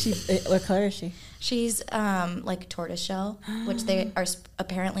 Is she? What color is she? She's like tortoiseshell, which they are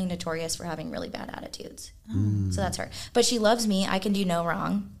apparently notorious for having really bad attitudes. So that's her. But she loves me. I can do no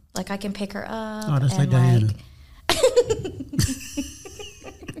wrong. Like I can pick her up. Oh, that's and like Diana.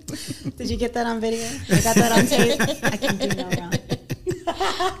 Did you get that on video? I got that on tape. I can do no wrong.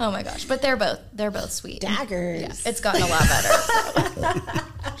 Oh my gosh! But they're both sweet. Daggers. Yeah, it's gotten a lot better.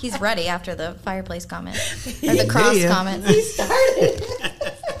 So. He's ready after the fireplace comment or the cross comment. He started.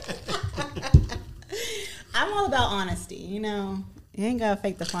 I'm all about honesty. You know, you ain't gotta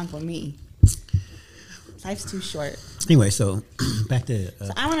fake the funk with me. Life's too short. Anyway, so back to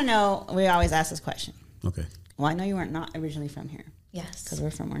So I want to know. We always ask this question. okay. Well, I know you weren't not originally from here Yes. because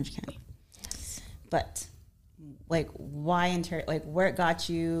we're from Orange County. But like, why like where got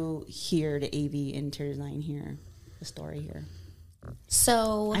you here to AV InterDesign here? The story here.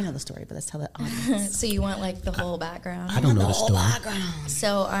 So I know the story, but let's tell the audience. so you want like the whole background? I don't know the story.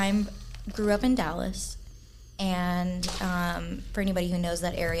 So grew up in Dallas, and for anybody who knows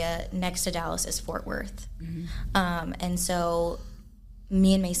that area, next to Dallas is Fort Worth. And so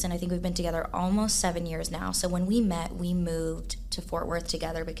me and Mason, I think we've been together almost 7 years now. So when we met, we moved to Fort Worth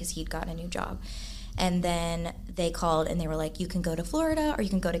together because he'd gotten a new job. And then they called and they were like, you can go to Florida or you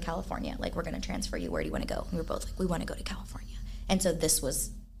can go to California. Like, we're going to transfer you. Where do you want to go? And we were both like, we want to go to California. And so this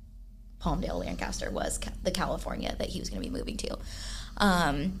was Palmdale, Lancaster was the California that he was going to be moving to.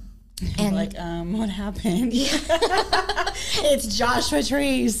 And like, what happened? It's Joshua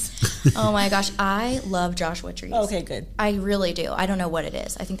Trees. oh my gosh, I love Joshua trees. Okay, good. I really do. I don't know what it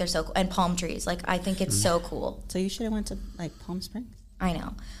is. I think they're so cool. And palm trees. Like, I think it's so cool. So you should have went to like Palm Springs. I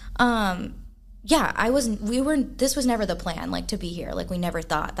know. this was never the plan, like, to be here. Like, we never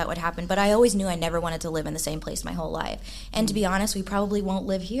thought that would happen. But I always knew I never wanted to live in the same place my whole life. And to be honest, we probably won't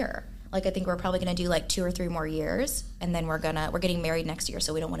live here. Like, I think we're probably going to do, like, 2 or 3 more years. And then we're getting married next year,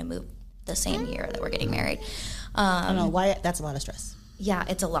 so we don't want to move the same year that we're getting married. I don't know why. That's a lot of stress. Yeah,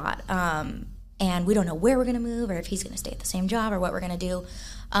 it's a lot. And we don't know where we're going to move or if he's going to stay at the same job or what we're going to do.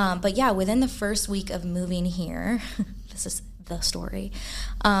 But yeah, within the first week of moving here, this is the story,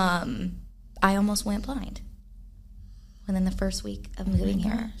 I almost went blind within the first week of moving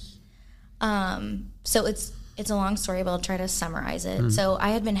here. So it's a long story, but I'll try to summarize it. So I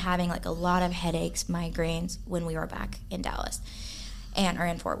had been having like a lot of headaches, migraines when we were back in Dallas or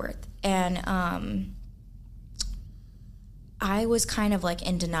in Fort Worth. And I was kind of like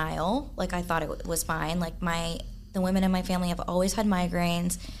in denial. Like, I thought it was fine. Like, the women in my family have always had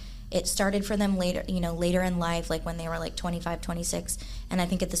migraines. It started for them later in life, like when they were like 25, 26. And I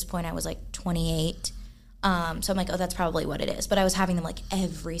think at this point I was like 28. So I'm like, oh, that's probably what it is. But I was having them like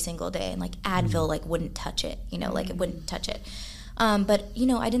every single day, and like Advil like wouldn't touch it, like it wouldn't touch it. But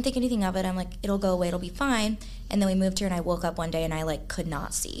I didn't think anything of it. I'm like, it'll go away, it'll be fine. And then we moved here, and I woke up one day and I like could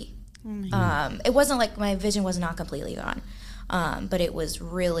not see. It wasn't like my vision was not completely gone, but it was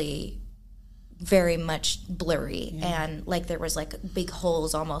really very much blurry, and like there was like big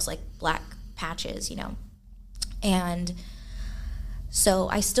holes, almost like black patches, And so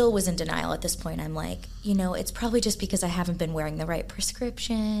I still was in denial at this point. I'm like, it's probably just because I haven't been wearing the right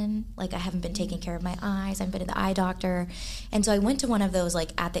prescription. Like, I haven't been taking care of my eyes. I've been to the eye doctor. And so I went to one of those,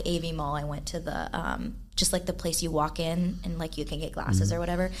 like at the AV Mall, I went to the, just like the place you walk in and like you can get glasses or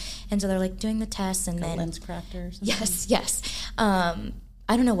whatever. And so they're like doing the tests, and then lens crafter or something. Yes.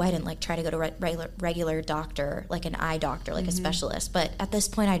 I don't know why I didn't like try to go to regular doctor, like an eye doctor, like a specialist. But at this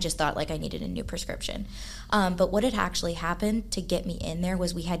point, I just thought like I needed a new prescription. But what had actually happened to get me in there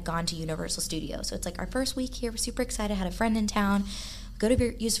was we had gone to Universal Studios. So it's like our first week here. We're super excited. Had a friend in town. Go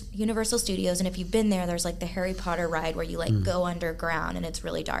to Universal Studios, and if you've been there, there's like the Harry Potter ride where you like go underground and it's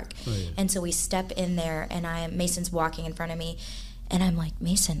really dark. Oh, yeah. And so we step in there, and Mason's walking in front of me, and I'm like,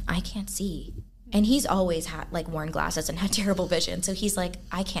 Mason, I can't see. And he's always had like worn glasses and had terrible vision. So he's like,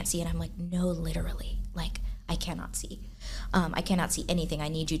 I can't see. And I'm like, no, literally, like I cannot see. I cannot see anything. I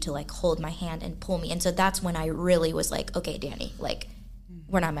need you to like hold my hand and pull me. And so that's when I really was like, okay, Danny, like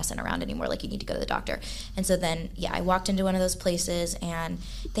we're not messing around anymore. Like, you need to go to the doctor. And so then, I walked into one of those places, and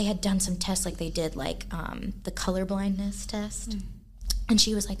they had done some tests, like they did like the color blindness test. And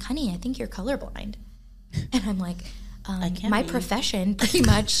she was like, honey, I think you're colorblind. And I'm like, my profession, pretty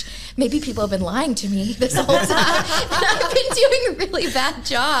much, maybe people have been lying to me this whole time. I've been doing a really bad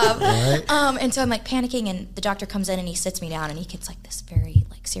job. Right. And so I'm like panicking, and the doctor comes in and he sits me down, and he gets like this very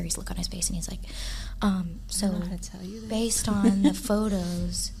like serious look on his face, and he's like, so based on the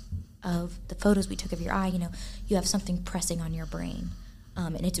photos we took of your eye, you have something pressing on your brain.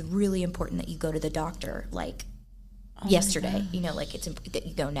 And it's really important that you go to the doctor like yesterday, like it's that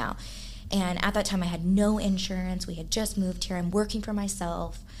you go now. And at that time, I had no insurance. We had just moved here. I'm working for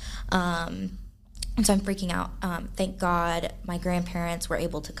myself. And so I'm freaking out. Thank God my grandparents were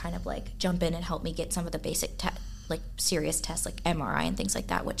able to kind of like jump in and help me get some of the basic serious tests like MRI and things like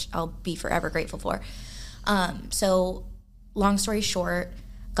that, which I'll be forever grateful for. So long story short,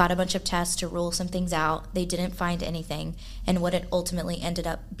 got a bunch of tests to rule some things out. They didn't find anything. And what it ultimately ended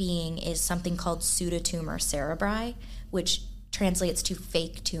up being is something called pseudotumor cerebri, which translates to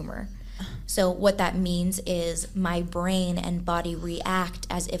fake tumor. So what that means is my brain and body react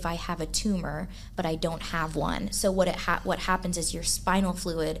as if I have a tumor, but I don't have one. So what happens is your spinal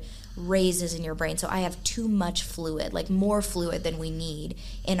fluid raises in your brain. So I have too much fluid, like more fluid than we need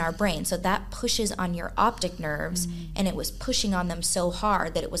in our brain. So that pushes on your optic nerves, and it was pushing on them so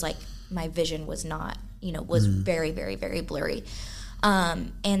hard that it was like my vision was not, was very, very, very blurry.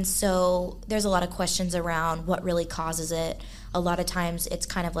 And so there's a lot of questions around what really causes it. A lot of times it's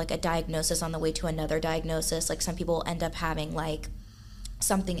kind of like a diagnosis on the way to another diagnosis. Like some people end up having like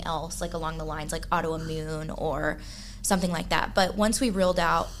something else, like along the lines like autoimmune or something like that. But once we ruled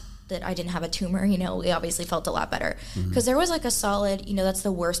out that I didn't have a tumor, we obviously felt a lot better. Because there was like a solid, that's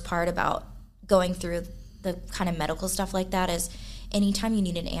the worst part about going through the kind of medical stuff like that is anytime you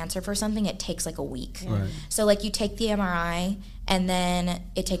need an answer for something, it takes like a week. Right. So like you take the MRI and then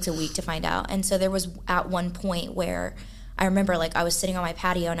it takes a week to find out. And so there was at one point where I remember like I was sitting on my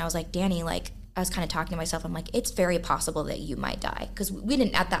patio and I was like, Danny, like I was kind of talking to myself. I'm like, it's very possible that you might die. Because we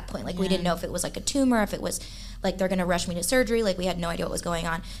didn't at that point, like we didn't know if it was like a tumor, if it was like they're going to rush me to surgery. Like we had no idea what was going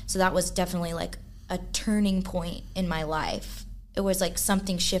on. So that was definitely like a turning point in my life. It was like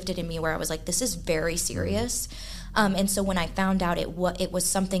something shifted in me where I was like, this is very serious. And so when I found out it was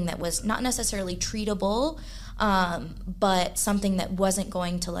something that was not necessarily treatable, but something that wasn't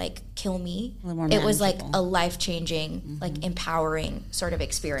going to like kill me. It was like a life-changing, like empowering sort of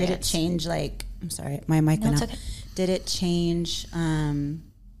experience. Did it change like, I'm sorry, my mic went out. Okay. Did it change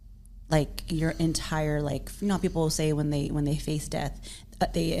like your entire, like, you know, people say when they face death,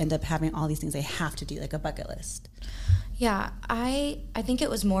 they end up having all these things they have to do, like a bucket list. Yeah, I think it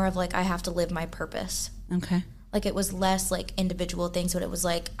was more of like I have to live my purpose. Okay. Like it was less like individual things, but it was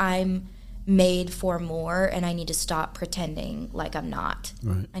like I'm made for more and I need to stop pretending like I'm not.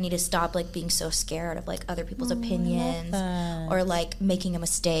 Right. I need to stop like being so scared of like other people's opinions or like making a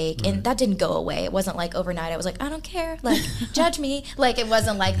mistake. Right. And that didn't go away. It wasn't like overnight I was like, I don't care, like judge me. Like it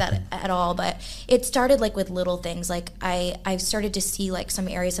wasn't like that at all. But it started like with little things. Like I started to see like some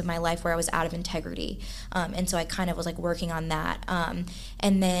areas of my life where I was out of integrity. And so I kind of was like working on that.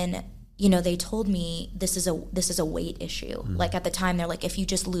 And then, you know, they told me this is a weight issue. Like at the time, they're like, if you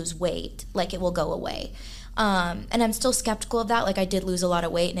just lose weight, like it will go away. And I'm still skeptical of that. Like I did lose a lot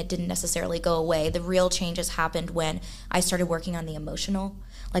of weight and it didn't necessarily go away. The real changes happened when I started working on the emotional.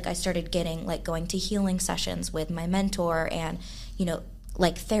 Like I started going to healing sessions with my mentor and, you know,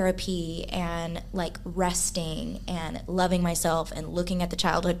 like therapy and like resting and loving myself and looking at the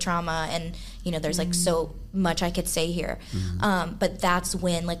childhood trauma. And, you know, there's like so much I could say here. But that's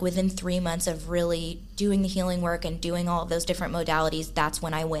when, like within 3 months of really doing the healing work and doing all of those different modalities, that's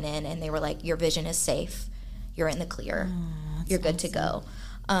when I went in and they were like, your vision is safe. You're in the clear. You're good to go.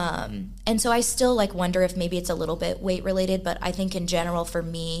 And so I still like wonder if maybe it's a little bit weight related, but I think in general for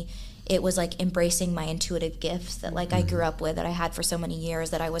me, it was like embracing my intuitive gifts that like I grew up with, that I had for so many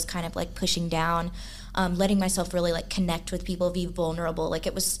years, that I was kind of like pushing down, letting myself really like connect with people, be vulnerable. Like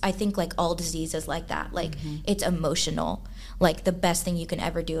it was, I think like all disease is like that. Like it's emotional. Like the best thing you can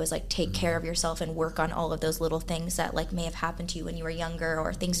ever do is like take care of yourself and work on all of those little things that like may have happened to you when you were younger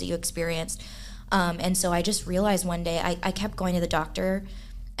or things that you experienced. And so I just realized one day I kept going to the doctor,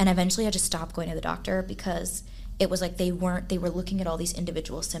 and eventually I just stopped going to the doctor because it was like they were looking at all these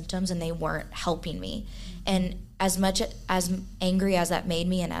individual symptoms and they weren't helping me. And as much as angry as that made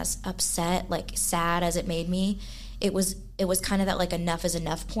me and as upset, like sad as it made me, it was kind of that like enough is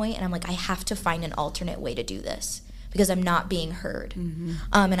enough point. And I'm like, I have to find an alternate way to do this because I'm not being heard.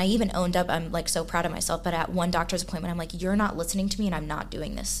 And I even owned up, I'm like so proud of myself, but at one doctor's appointment, I'm like, you're not listening to me and I'm not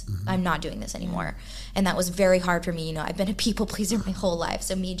doing this. I'm not doing this anymore. And that was very hard for me. You know, I've been a people pleaser my whole life.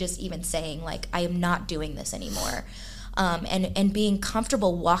 So me just even saying like, I am not doing this anymore. And being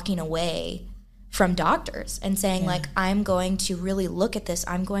comfortable walking away from doctors and saying like, I'm going to really look at this.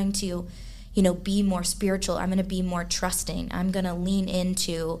 I'm going to, you know, be more spiritual. I'm going to be more trusting. I'm going to lean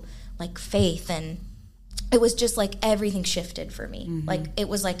into like faith. And it was just like everything shifted for me. Like it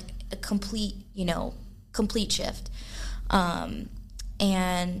was like a complete shift.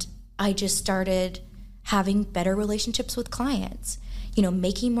 And I just started having better relationships with clients, you know,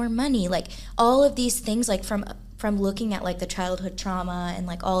 making more money, like all of these things, like from looking at like the childhood trauma and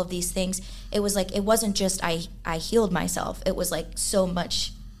like all of these things, it was like, it wasn't just I healed myself. It was like so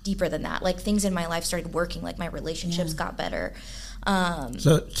much deeper than that. Like things in my life started working, like my relationships got better.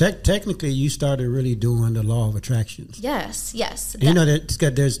 So technically, you started really doing the law of attractions. Yes. You know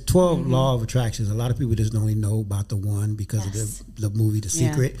that there's 12 law of attractions. A lot of people just only know about the one because of the movie The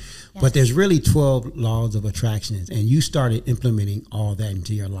Secret. But there's really 12 laws of attractions, and you started implementing all that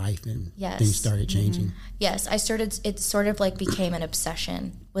into your life, and things started changing. Yes, I started. It sort of like became an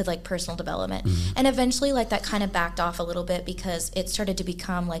obsession with like personal development, and eventually like that kind of backed off a little bit because it started to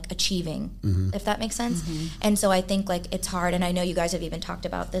become like achieving, if that makes sense. And so I think like it's hard, and I know you guys have even talked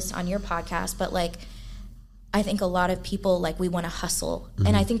about this on your podcast, but like I think a lot of people like we want to hustle,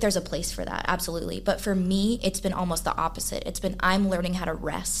 and I think there's a place for that, absolutely. But for me, it's been almost the opposite. It's been I'm learning how to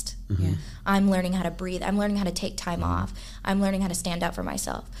rest. I'm learning how to breathe. I'm learning how to take time off. I'm learning how to stand up for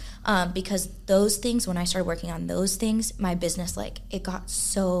myself. Because those things, when I started working on those things, my business, like it got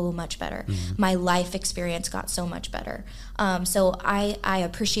so much better. My life experience got so much better. So I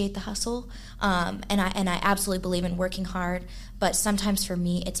appreciate the hustle, and I absolutely believe in working hard. But sometimes for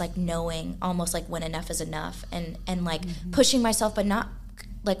me, it's like knowing almost like when enough is enough, and like pushing myself, but not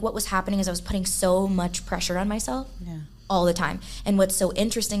like what was happening is I was putting so much pressure on myself all the time. And what's so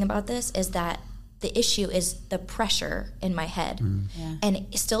interesting about this is that the issue is the pressure in my head. And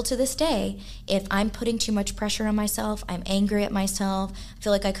still to this day, if I'm putting too much pressure on myself, I'm angry at myself, I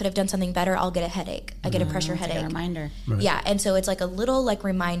feel like I could have done something better, I'll get a headache. I get a pressure headache. Like a reminder. Yeah, and so it's like a little like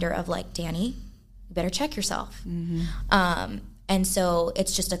reminder of like, Danny, you better check yourself. And so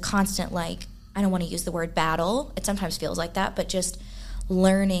it's just a constant like, I don't want to use the word battle. It sometimes feels like that, but just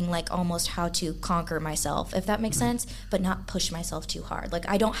learning like almost how to conquer myself, if that makes sense, but not push myself too hard. Like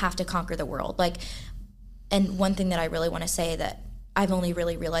I don't have to conquer the world. Like, and one thing that I really want to say that I've only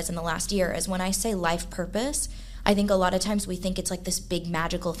really realized in the last year is when I say life purpose, I think a lot of times we think it's like this big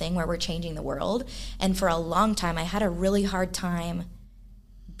magical thing where we're changing the world. And for a long time, I had a really hard time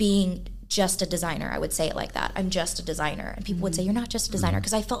being just a designer. I would say it like that. I'm just a designer. And people would say, you're not just a designer.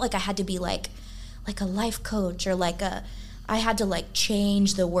 Because I felt like I had to be like a life coach or I had to like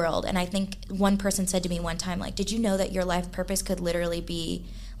change the world. And I think one person said to me one time, like, did you know that your life purpose could literally be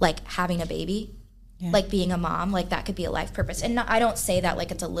like having a baby? Yeah. Like being a mom, like that could be a life purpose. And I don't say that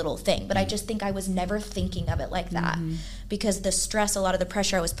like it's a little thing, but I just think I was never thinking of it like that because the stress, a lot of the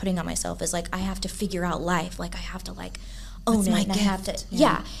pressure I was putting on myself is like, I have to figure out life. Like I have to like own it and I have to,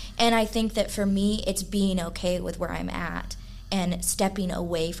 yeah. And I think that for me, it's being okay with where I'm at and stepping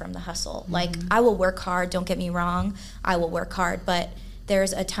away from the hustle. Like I will work hard, don't get me wrong. I will work hard, but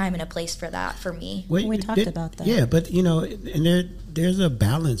there's a time and a place for that for me. Well, we talked about that. Yeah, but you know, and there's a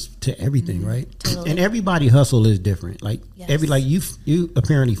balance to everything, right? Totally. And everybody hustle is different. Like you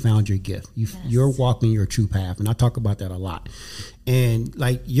apparently found your gift. You're walking your true path, and I talk about that a lot. And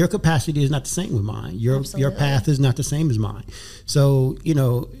like your capacity is not the same with mine. Your path is not the same as mine. So you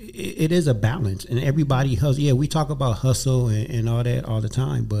know, it is a balance, and everybody hustle. Yeah, we talk about hustle and all that all the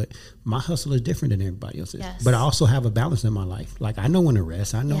time, but my hustle is different than everybody else's. Yes. But I also have a balance in my life. Like I know when to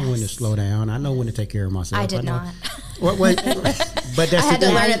rest. I know when to slow down. I know when to take care of myself. I did not. But that's I had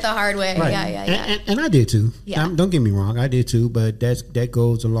to learn it the hard way. Right. Yeah. And I did too. Yeah. Don't get me wrong, I did too. But that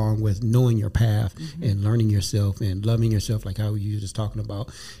goes along with knowing your path and learning yourself and loving yourself, like how you were just talking about,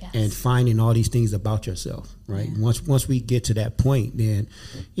 and finding all these things about yourself. Right. Yeah. Once we get to that point, then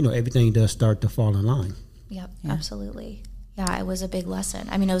you know everything does start to fall in line. Yep. Yeah. Absolutely. Yeah, it was a big lesson.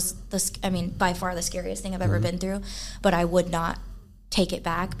 I mean, it was by far the scariest thing I've ever been through. But I would not take it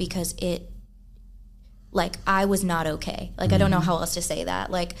back because I was not okay. Like, I don't know how else to say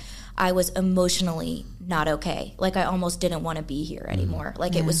that. Like, I was emotionally not okay. Like, I almost didn't want to be here anymore.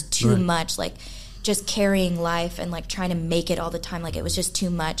 Like, it was too much. Like, just carrying life and, like, trying to make it all the time. Like, it was just too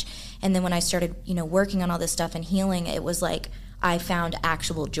much. And then when I started, you know, working on all this stuff and healing, it was like I found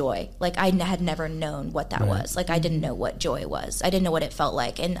actual joy. Like, I had never known what that was. Like, I didn't know what joy was. I didn't know what it felt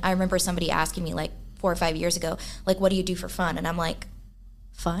like. And I remember somebody asking me, like, 4 or 5 years ago, like, what do you do for fun? And I'm like,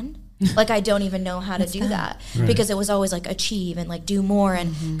 fun? Like, I don't even know how to do that because it was always like achieve and like do more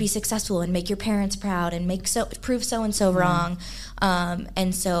and be successful and make your parents proud and prove so-and-so wrong.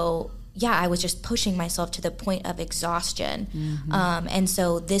 And so, yeah, I was just pushing myself to the point of exhaustion. And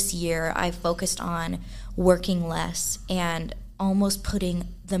so this year I focused on working less and almost putting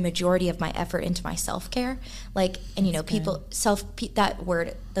the majority of my effort into my self-care. Like, and you know, those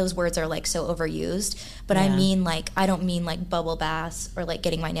words are like so overused, but I mean, like, I don't mean like bubble baths or like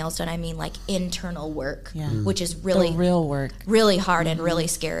getting my nails done. I mean like internal work, which is really the real work, really hard and really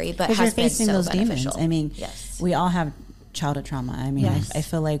scary, but has been so those beneficial. Demons. I mean, we all have childhood trauma. I mean, I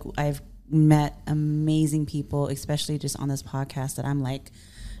feel like I've met amazing people, especially just on this podcast, that I'm like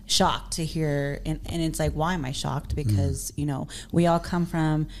shocked to hear, and it's like, why am I shocked? Because you know, we all come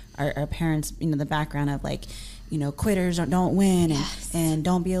from our parents, you know, the background of like, you know, quitters don't win, and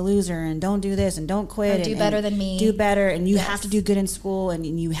don't be a loser, and don't do this, and don't quit, and do better than me, do better, and you have to do good in school, and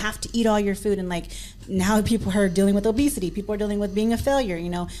you have to eat all your food, and like now people are dealing with obesity, people are dealing with being a failure, you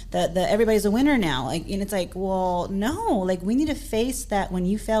know, the everybody's a winner now, like, and it's like, well, no, like we need to face that when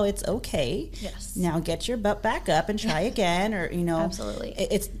you fail, it's okay. Now get your butt back up and try again, or you know, absolutely,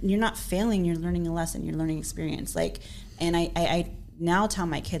 it's you're not failing, you're learning a lesson, you're learning experience, like, and I now tell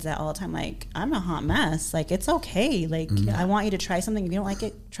my kids that all the time, like, I'm a hot mess, like it's okay, like I want you to try something, if you don't like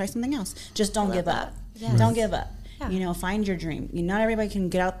it, try something else, just don't give up. Don't give up. You know, find your dream. Not everybody can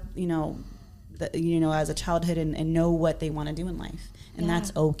get out, you know, as a childhood and know what they want to do in life, and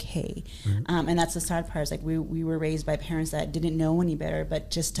that's okay. And that's the sad part, is like we were raised by parents that didn't know any better, but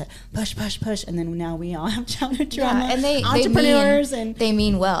just to push, and then now we all have childhood trauma, and they entrepreneurs, they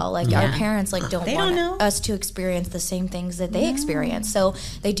mean well, like our parents like don't want us to experience the same things that they experience, so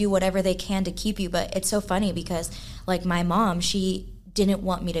they do whatever they can to keep you. But it's so funny because like my mom, she didn't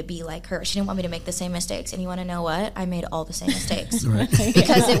want me to be like her. She didn't want me to make the same mistakes. And you want to know what? I made all the same mistakes.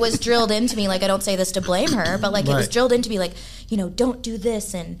 Because it was drilled into me. Like, I don't say this to blame her, but like it was drilled into me, like, you know, don't do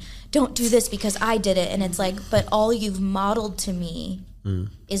this and don't do this because I did it. And it's like, but all you've modeled to me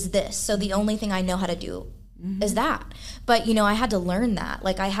is this. So the only thing I know how to do is that. But, you know, I had to learn that.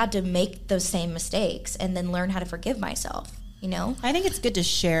 Like, I had to make those same mistakes and then learn how to forgive myself. You know, I think it's good to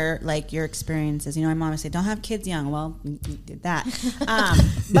share like your experiences. You know, my mom would say, "Don't have kids young." Well, we did that,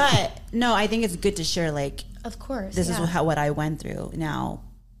 but no, I think it's good to share like Of course. This is what I went through. Now,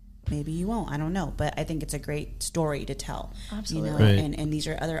 maybe you won't. I don't know. But I think it's a great story to tell. Absolutely. You know, right. And these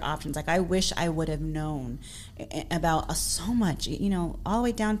are other options. Like, I wish I would have known about so much, you know, all the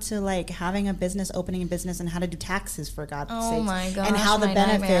way down to like having a business, opening a business, and how to do taxes, for God's sake. Oh my gosh. And how the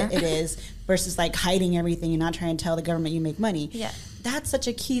benefit nightmare. it is versus like hiding everything and not trying to tell the government you make money. Yeah. That's such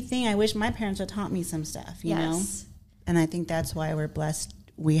a key thing. I wish my parents had taught me some stuff, you know? And I think that's why we're blessed.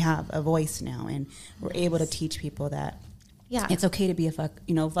 We have a voice now, and we're able to teach people that it's okay to be fucked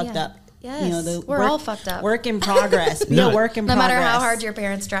up. Yes. You know, we're all fucked up. Work in progress. Be a work in progress. No matter how hard your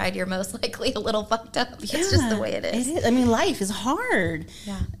parents tried, you're most likely a little fucked up. It's just the way it is. It is. I mean, life is hard.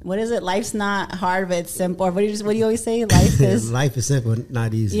 Yeah. What is it? Life's not hard, but it's simple. What do you always say? Life is life is simple,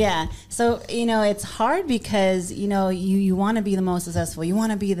 not easy. Yeah. So, you know, it's hard because, you know, you want to be the most successful. You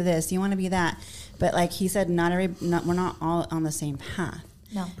want to be this. You want to be that. But like he said, we're not all on the same path.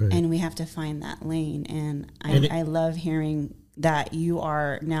 No. Right. And we have to find that lane. And I love hearing that you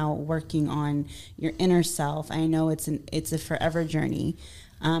are now working on your inner self. I know it's a forever journey,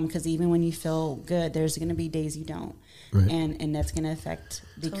 because even when you feel good, there's going to be days you don't, right. and that's going to affect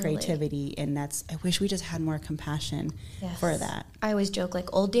the creativity. And I wish we just had more compassion for that. I always joke,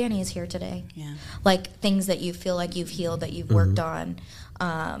 like, old Danny is here today. Yeah, like things that you feel like you've healed, that you've worked on,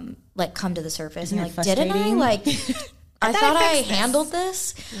 like come to the surface. Isn't and like, didn't I like? I thought I handled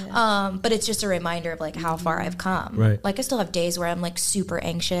this, but it's just a reminder of like how far I've come. Right. Like I still have days where I'm like super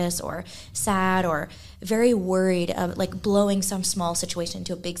anxious or sad or very worried of like blowing some small situation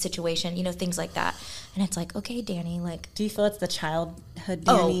into a big situation, you know, things like that. And it's like, okay, Danny, like, do you feel it's the childhood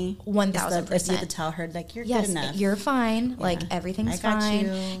Danny? 1,000%. You have to tell her like you're good enough. You're fine. Yeah. Like everything's fine.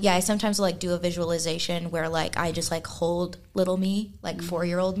 You. Yeah, I sometimes like do a visualization where like I just like hold little me, like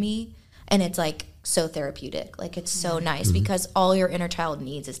 4-year-old me, and it's like so therapeutic. Like it's so nice because all your inner child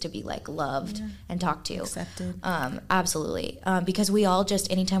needs is to be like loved and talked to, accepted. Absolutely. Because we all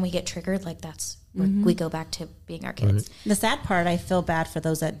just, anytime we get triggered, like that's we go back to being our kids. The sad part, I feel bad for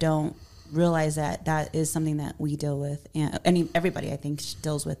those that don't realize that is something that we deal with, and everybody I think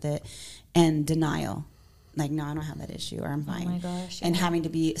deals with it, and denial. Like, no, I don't have that issue, or I'm fine. Oh my gosh! And having to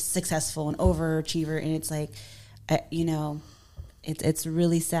be successful and overachiever, and it's like, you know. It's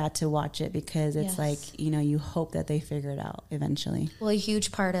really sad to watch it because it's like, you know, you hope that they figure it out eventually. Well, a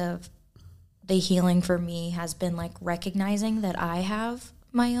huge part of the healing for me has been like recognizing that I have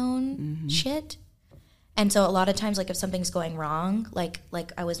my own shit. And so a lot of times, like if something's going wrong, like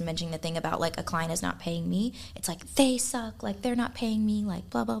I was mentioning the thing about like a client is not paying me, it's like they suck, like they're not paying me, like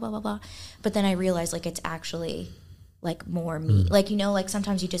blah, blah, blah, blah, blah. But then I realized like it's actually like more me. Like, you know, like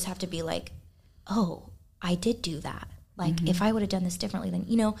sometimes you just have to be like, oh, I did do that. Like, if I would have done this differently, then,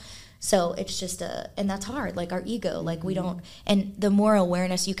 you know, so it's just and that's hard, like our ego, like we don't, and the more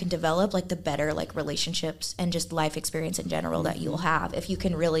awareness you can develop, like the better, like relationships and just life experience in general that you'll have. If you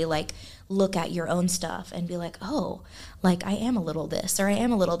can really like look at your own stuff and be like, oh, like I am a little this or I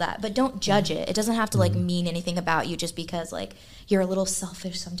am a little that, but don't judge it. It doesn't have to like mean anything about you just because like you're a little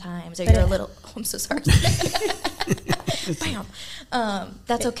selfish sometimes or you're a little, oh, I'm so sorry. Bam.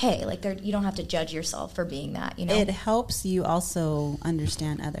 That's okay. Like you don't have to judge yourself for being that, you know. It helps you also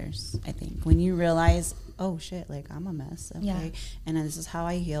understand others, I think. When you realize, oh shit, like I'm a mess. Okay. And this is how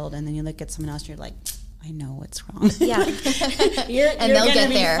I healed, and then you look at someone else, you're like, I know what's wrong. Yeah. you're they'll gonna get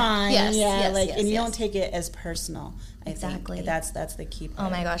be there. fine. Yes, yeah. yes, like yes, and you yes. don't take it as personal. Exactly. I think that's the key part.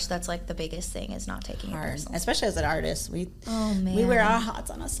 Oh my gosh, that's like the biggest thing is not taking it personal. Especially as an artist. We man. wear our hearts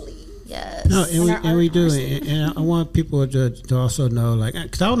on our sleeve. Yes. No, and we do. And I want people to also know, like,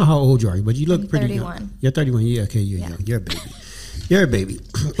 because I don't know how old you are, but you look pretty 31. young. You're 31. Yeah, okay, you're young. You're a baby. You're a baby.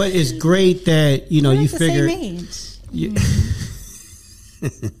 But it's great that, you know, you figure. Same age.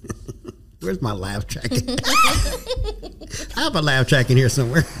 Where's my laugh track? I have a laugh track in here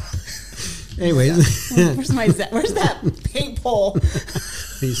somewhere. Anyways. Where's that pink pole?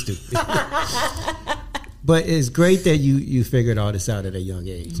 He's stupid. But it's great that you figured all this out at a young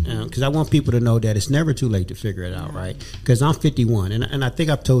age. Because I want people to know that it's never too late to figure it out, right? Because I'm 51, and I think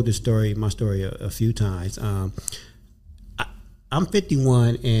I've told my story a few times. I'm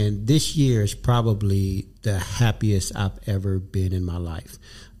 51, and this year is probably the happiest I've ever been in my life.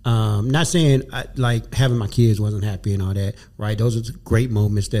 Not saying like having my kids wasn't happy and all that, right? Those are great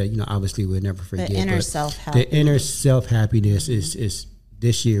moments that, you know, obviously we'll never forget. The inner self-happiness. The inner self-happiness is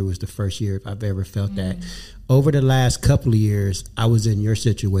this year was the first year I've ever felt that. Over the last couple of years, I was in your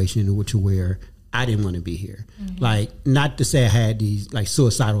situation, which where I didn't want to be here. Like, not to say I had these like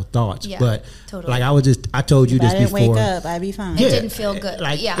suicidal thoughts, but like I told you this before. If I didn't wake up, I'd be fine. It didn't feel good.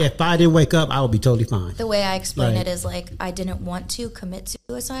 Like, if I didn't wake up, I would be totally fine. The way I explain it is like, I didn't want to commit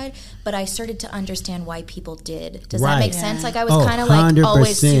suicide, but I started to understand why people did. Does that make sense? Like, I was kind of like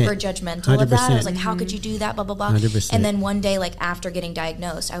always super judgmental of that. I was like, how could you do that? Blah, blah, blah. 100%. And then one day, like after getting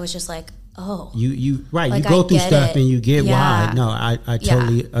diagnosed, I was just like, oh, you right. Like, you go through stuff it. and you get why. No, I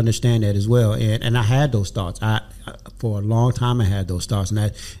totally understand that as well. And I had those thoughts. I for a long time I had those thoughts,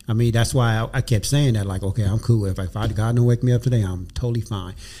 and that's why I kept saying that. Like, okay, I'm cool. If God don't wake me up today, I'm totally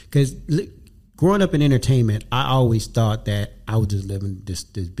fine. Because growing up in entertainment, I always thought that I was just living this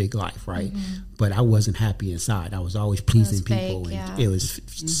big life, right? But I wasn't happy inside. I was always pleasing people, fake, and it was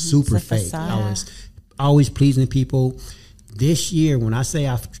super fake. Facade. I was always pleasing people. This year, when I say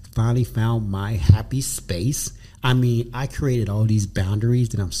I finally found my happy space, I mean, I created all these boundaries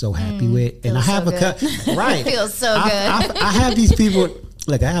that I'm so happy with. And I have right. Feels so good. I have these people,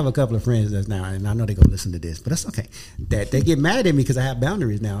 like, I have a couple of friends that's now, and I know they're going to listen to this, but that's okay. That they get mad at me because I have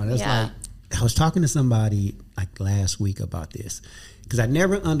boundaries now. And it's like, I was talking to somebody like last week about this, because I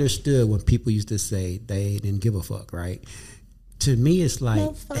never understood when people used to say they didn't give a fuck, right? To me, it's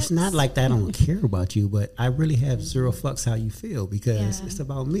like, it's not like that I don't care about you, but I really have zero fucks how you feel, because it's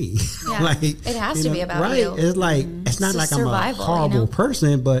about me. Yeah. Like, it has to be about you. you. It's like, it's not like I'm a horrible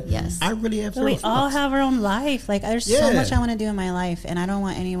person, but I really have zero we fucks. all have our own life. Like, there's so much I want to do in my life, and I don't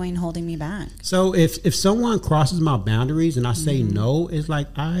want anyone holding me back. So if someone crosses my boundaries and I say no, it's like,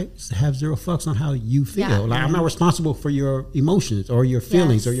 I have zero fucks on how you feel. Yeah. Like, I'm not responsible for your emotions or your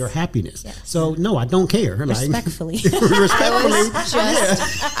feelings or your happiness. Yes. So no, I don't care. Respectfully. Respectfully.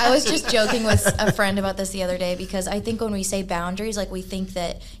 I was just joking with a friend about this the other day, because I think when we say boundaries, like, we think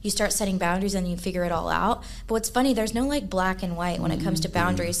that you start setting boundaries and you figure it all out. But what's funny, there's no like black and white when it comes to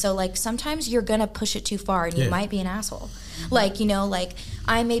boundaries. So like, sometimes you're gonna push it too far and you might be an asshole. Like, you know, like,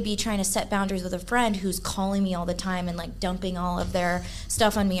 I may be trying to set boundaries with a friend who's calling me all the time and like dumping all of their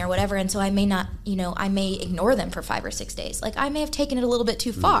stuff on me or whatever, and so I may not, you know, I may ignore them for 5 or 6 days. Like, I may have taken it a little bit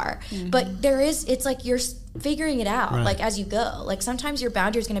too far, but it's like you're figuring it out like as you go. Like, sometimes your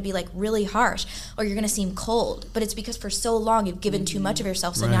boundary is going to be like really harsh, or you're going to seem cold, but it's because for so long you've given too much of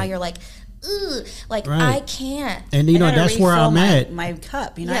yourself, so now you're like, ugh, like, I can't. And you know, that's where I'm at. My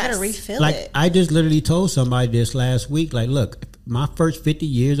cup, you know, I gotta refill like, it. I just literally told somebody this last week, like, look, my first 50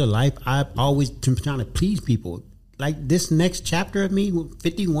 years of life, I've always been trying to please people. Like, this next chapter of me,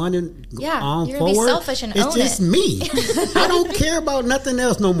 51 and on you're forward, gonna be selfish and it's just me. I don't care about nothing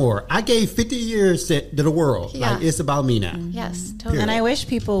else no more. I gave 50 years to the world. Like, it's about me now. Yes, totally. And I wish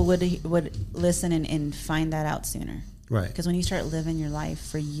people would listen and find that out sooner. Right. Because when you start living your life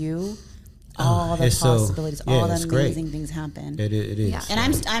for you, all the possibilities, all the amazing things happen. It is. Yeah.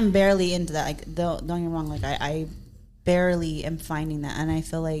 And I'm barely into that. Like, don't get me wrong. Like, I barely am finding that, and I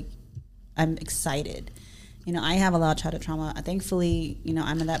feel like I'm excited. You know, I have a lot of childhood trauma. Thankfully, you know,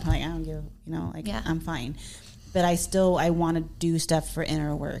 I'm at that point. Like, I don't give. You know, like, I'm fine. But I want to do stuff for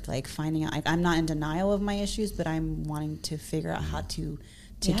inner work, like finding out. Like, I'm not in denial of my issues, but I'm wanting to figure out how to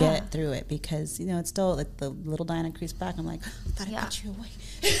get through it, because, you know, it's still like the little Diana creeps back. I'm like, I thought I put you away.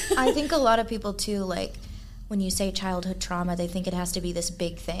 I think a lot of people too, like, when you say childhood trauma, they think it has to be this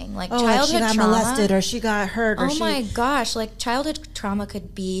big thing. Like, childhood she got trauma, molested, or she got hurt, or my gosh, like, childhood trauma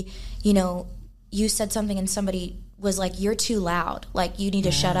could be, you know, you said something and somebody was like, you're too loud, like, you need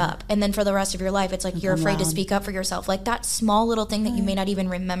to shut up. And then for the rest of your life, it's like, you're afraid to speak up for yourself. Like, that small little thing that you may not even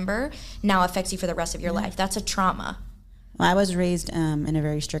remember now affects you for the rest of your life. That's a trauma. Well, I was raised in a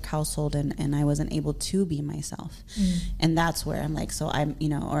very strict household, and I wasn't able to be myself. And that's where I'm like, so I'm, you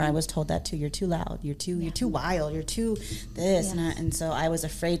know, or I was told that too, you're too loud, you're too wild, you're too this. And so I was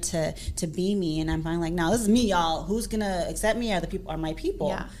afraid to be me. And I'm finally like, no, this is me, y'all. Who's going to accept me? Are my people.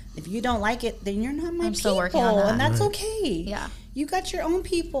 Yeah. If you don't like it, then you're not my people. Still working on that. And that's okay. Yeah. You got your own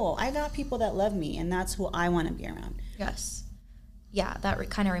people. I got people that love me, and that's who I want to be around. Yes. Yeah, that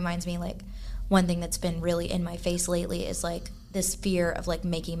kind of reminds me, like, one thing that's been really in my face lately is like this fear of like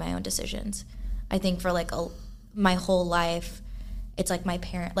making my own decisions. I think for like my whole life, it's like my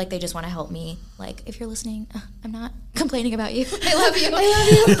parent, like, they just want to help me. Like, if you're listening, I'm not complaining about you. I love you. I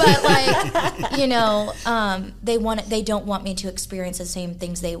love you. But like, you know, they don't want me to experience the same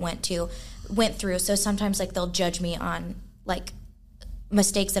things they went through. So sometimes like they'll judge me on like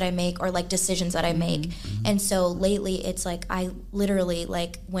mistakes that I make or like decisions that I make. And so lately it's like I literally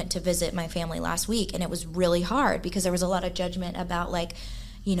like went to visit my family last week, and it was really hard because there was a lot of judgment about like,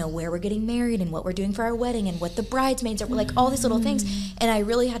 you know, where we're getting married and what we're doing for our wedding and what the bridesmaids are, like all these little things. And I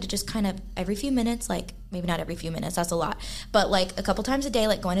really had to just kind of every few minutes like maybe not every few minutes, that's a lot, but like a couple times a day,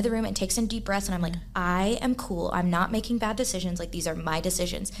 like going to the room and take some deep breaths, and I'm like, I am cool, I'm not making bad decisions, like these are my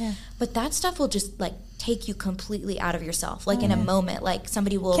decisions. But that stuff will just like take you completely out of yourself, like in a moment, like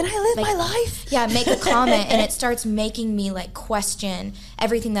somebody will, can I live my life? Yeah, make a comment and it starts making me like question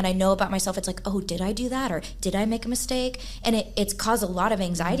everything that I know about myself. It's like, oh, did I do that, or did I make a mistake? And it's caused a lot of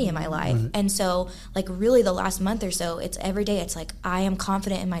anxiety in my life. And so like really the last month or so, it's every day, it's like I am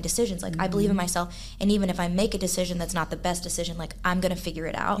confident in my decisions, like I believe in myself, and even if I make a decision that's not the best decision, like I'm gonna figure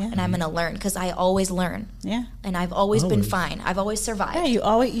it out and I'm gonna learn, because I always learn. And I've always been fine. I've always survived. Yeah,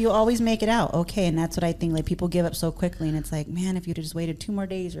 you always make it out okay. And that's what I think, like people give up so quickly, and it's like, man, if you'd just waited 2 more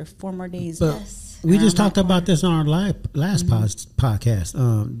days or 4 more days. But we just talked about this on our last podcast.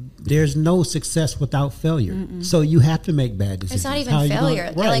 There's no success without failure. So you have to make bad decisions. It's not even failure.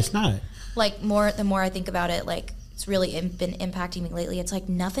 Right, like, it's not. Like the more I think about it, like it's really been impacting me lately. It's like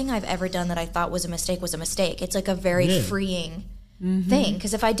nothing I've ever done that I thought was a mistake was a mistake. It's like a very freeing thing,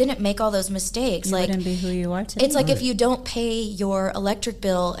 because if I didn't make all those mistakes, you like wouldn't be who you are today. It's like if you don't pay your electric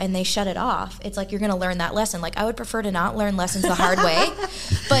bill and they shut it off, it's like you're going to learn that lesson. Like I would prefer to not learn lessons the hard way,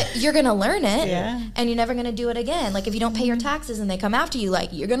 but you're going to learn it and you're never going to do it again. Like if you don't pay your taxes and they come after you, like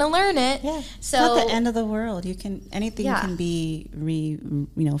you're going to learn it. So it's not the end of the world. You can anything can be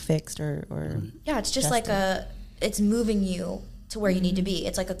fixed or it's just like it's moving you to where you need to be.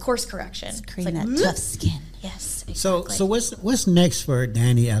 It's like a course correction. It's creating that tough skin. Yes, exactly. So what's next for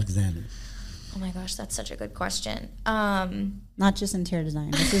Danny Alexander? Oh my gosh, that's such a good question. Not just interior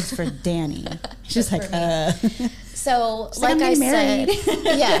design. This is for Danny. She's like, So, like I said,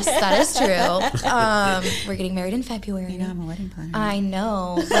 yes, that is true. We're getting married in February. You know, I'm a wedding planner. I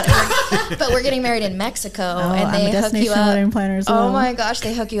know, but we're getting married in Mexico, and they hook you up. Wedding planner as well. Oh my gosh,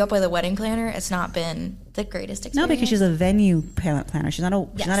 they hook you up with a wedding planner. It's not been the greatest experience. No, because she's a venue planner. She's not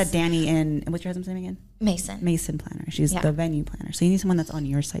a Danny and what's your husband's name again? Mason planner. She's the venue planner. So you need someone that's on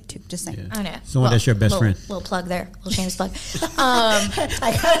your site too. Just saying. I know. Someone that's your best friend. Little plug there. Little shameless plug.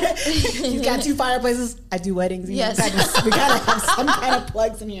 You've got 2 fireplaces. I do weddings. Yes. We gotta have some kind of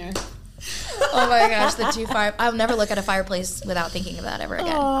plugs in here. Oh my gosh, the 2 fire. I'll never look at a fireplace without thinking of that ever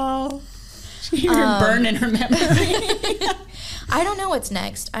again. Oh, you're burned in her memory. I don't know what's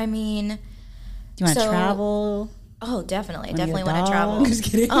next. I mean, do you want to travel? Oh, definitely want to travel. Just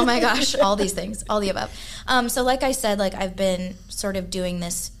kidding. Oh my gosh, all these things, all the above. So like I said, like I've been sort of doing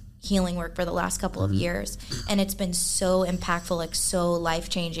this healing work for the last couple of years, and it's been so impactful, like so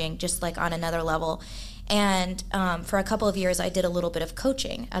life-changing, just like on another level. And for a couple of years, I did a little bit of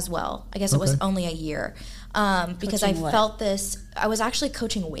coaching as well. I guess it was only a year because I felt this. I was actually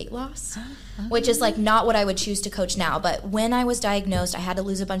coaching weight loss, which is like not what I would choose to coach now. But when I was diagnosed, I had to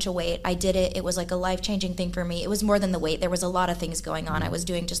lose a bunch of weight. I did it. It was like a life-changing thing for me. It was more than the weight. There was a lot of things going on. I was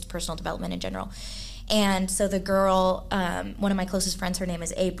doing just personal development in general. And so the girl, one of my closest friends, her name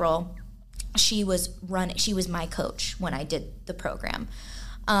is April. She was my coach when I did the program.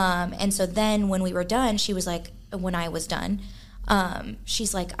 And so then when we were done, she was like, when I was done,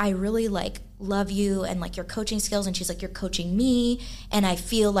 she's like, I really like love you and like your coaching skills. And she's like, you're coaching me. And I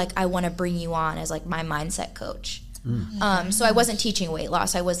feel like I want to bring you on as like my mindset coach. So I wasn't teaching weight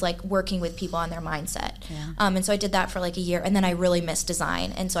loss. I was like working with people on their mindset. And so I did that for like a year, and then I really missed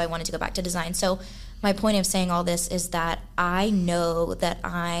design. And so I wanted to go back to design. So my point of saying all this is that I know that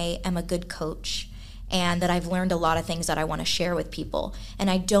I am a good coach, and that I've learned a lot of things that I want to share with people.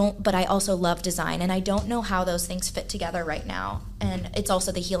 But I also love design, and I don't know how those things fit together right now. And it's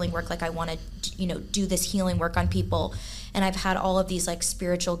also the healing work. Like I want to, do this healing work on people. And I've had all of these like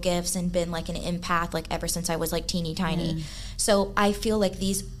spiritual gifts and been like an empath like ever since I was like teeny tiny. So I feel like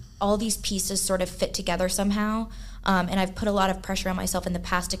all these pieces sort of fit together somehow. And I've put a lot of pressure on myself in the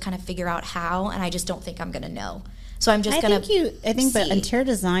past to kind of figure out how, and I just don't think I'm going to know. So I'm just going to I think but interior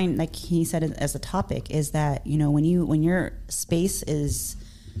design, like he said as a topic, is that, when your space is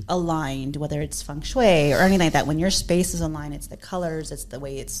aligned, whether it's feng shui or anything like that, when your space is aligned, it's the colors, it's the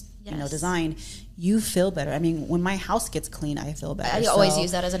way it's designed, you feel better. I mean, when my house gets clean, I feel better. I always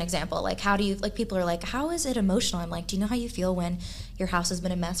use that as an example. Like, how do you, like, people are like, how is it emotional? I'm like, do you know how you feel when your house has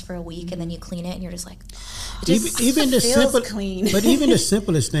been a mess for a week and then you clean it and you're just like, even the simple, clean. But even the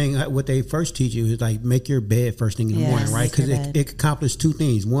simplest thing, what they first teach you is like make your bed first thing in the morning, right? Because it accomplishes 2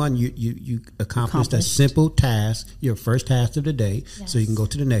 things. One, you accomplish a simple task, your first task of the day, so you can go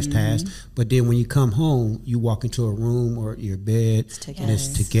to the next task. But then when you come home, you walk into a room or your bed, and it's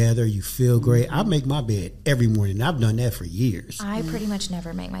together. You feel great. I make my bed every morning. I've done that for years. I pretty much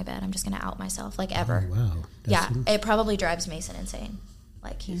never make my bed. I'm just going to out myself, like ever. Oh, wow. It probably drives Mason insane.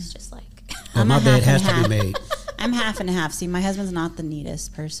 Like he's just like. My bed has to be made. I'm half and half. See, my husband's not the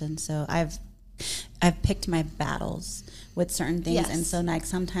neatest person, so I've picked my battles with certain things, and so like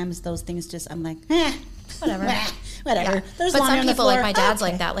sometimes those things just I'm like, whatever. Yeah. There's but laundry some on the people, floor. like my dad's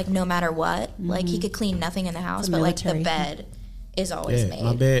like that, like no matter what, like he could clean nothing in the house, but like the bed is always made.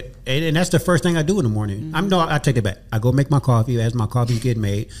 My bed, and that's the first thing I do in the morning. I take it back. I go make my coffee. As my coffee's getting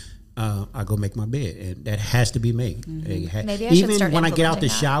made, I go make my bed, and that has to be made. Maybe I should even start when I get out the implementing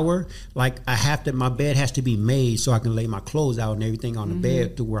that. shower, like I have to, my bed has to be made so I can lay my clothes out and everything on the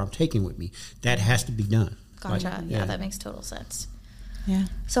bed to where I'm taking with me. That has to be done. Gotcha. Like, Yeah, that makes total sense. Yeah.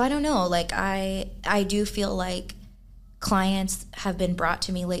 So I don't know. Like I do feel like clients have been brought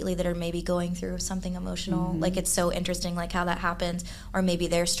to me lately that are maybe going through something emotional. Like it's so interesting like how that happens, or maybe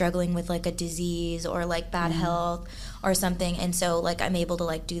they're struggling with like a disease or like bad health or something, and so like I'm able to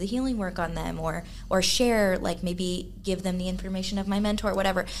like do the healing work on them or share, like maybe give them the information of my mentor or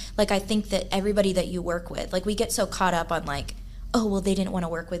whatever. Like I think that everybody that you work with, like we get so caught up on like, oh, well, they didn't want to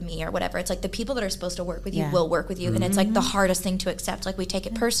work with me or whatever. It's like the people that are supposed to work with you will work with you. And it's like the hardest thing to accept. Like we take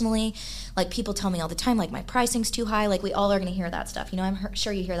it personally. Like people tell me all the time, like my pricing's too high. Like we all are going to hear that stuff. You know, I'm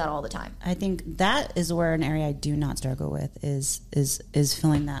sure you hear that all the time. I think that is where an area I do not struggle with is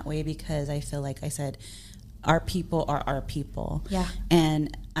feeling that way, because I feel like I said, our people are our people. Yeah.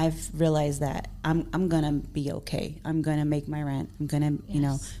 And I've realized that I'm going to be okay. I'm going to make my rent. I'm going to, you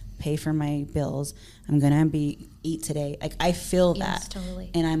know, pay for my bills. I'm gonna eat today. Like I feel that, totally.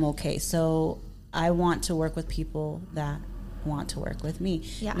 And I'm okay. So I want to work with people that want to work with me.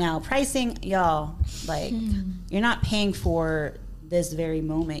 Yeah. Now pricing, y'all, like you're not paying for this very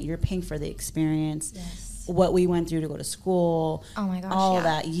moment. You're paying for the experience. Yes. What we went through to go to school. Oh my gosh, all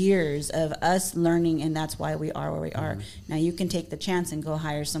that years of us learning, and that's why we are where we are. Now you can take the chance and go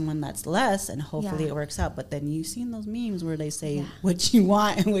hire someone that's less, and hopefully it works out. But then you've seen those memes where they say what you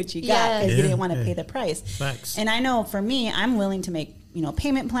want and what you got because you didn't want to pay the price. Facts. And I know for me, I'm willing to make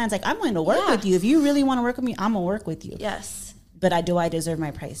payment plans. Like I'm willing to work with you. If you really want to work with me, I'm gonna work with you. Yes. But I deserve my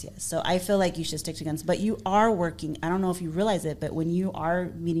price? Yes. So I feel like you should stick to guns. But you are working. I don't know if you realize it, but when you are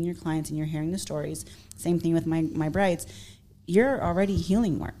meeting your clients and you're hearing the stories, same thing with my brides, you're already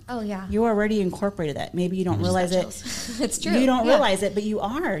healing work. Oh, yeah. You already incorporated that. Maybe you don't realize it. It's true. You don't realize it, but you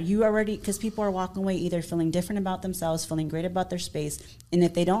are. You already, because people are walking away either feeling different about themselves, feeling great about their space, and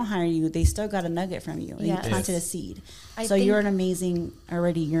if they don't hire you, they still got a nugget from you. And you planted a seed. So you're an amazing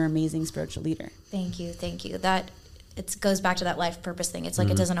spiritual leader. Thank you. That it goes back to that life purpose thing. It's like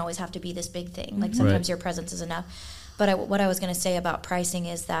it doesn't always have to be this big thing. Like sometimes your presence is enough. But what I was going to say about pricing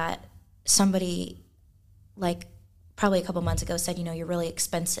is that somebody, like probably a couple months ago, said, you're really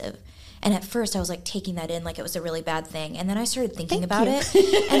expensive. And at first I was like taking that in like it was a really bad thing. And then I started thinking about it.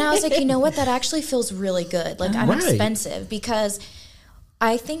 And I was like, you know what? That actually feels really good. Like I'm expensive, because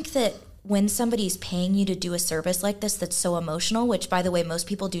I think that when somebody's paying you to do a service like this that's so emotional, which, by the way, most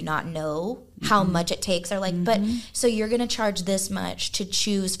people do not know how much it takes. They're like, but so you're going to charge this much to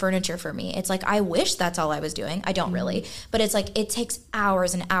choose furniture for me. It's like, I wish that's all I was doing. I don't really. But it's like, it takes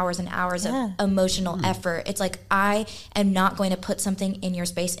hours and hours and hours of emotional effort. It's like, I am not going to put something in your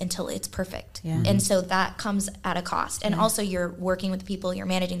space until it's perfect. Yeah. And so that comes at a cost. And also you're working with the people, you're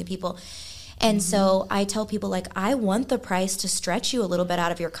managing the people. And so I tell people, like, I want the price to stretch you a little bit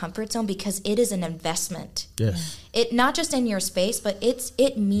out of your comfort zone, because it is an investment. Yes. It not just in your space, but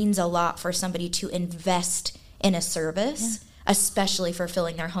it means a lot for somebody to invest in a service, especially for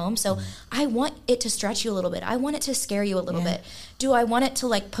filling their home. So I want it to stretch you a little bit. I want it to scare you a little bit. Do I want it to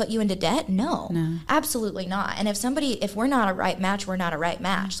like put you into debt? No, absolutely not. And if we're not a right match, we're not a right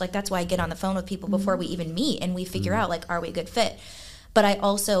match. Like that's why I get on the phone with people before we even meet, and we figure out like, are we a good fit? But I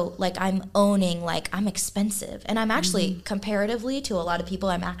also, like, I'm owning, like, I'm expensive. And I'm actually, comparatively to a lot of people,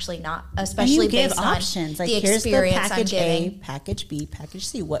 I'm actually not, especially based on options. Like, the here's experience the package I'm giving. A, package B, package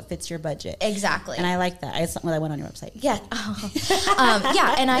C. What fits your budget? Exactly. And I like that. It's something I went on your website. Yeah.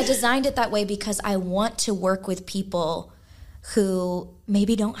 And I designed it that way because I want to work with people who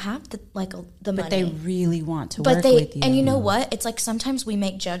maybe don't have the money. But they really want to work with you. And you know what? It's like sometimes we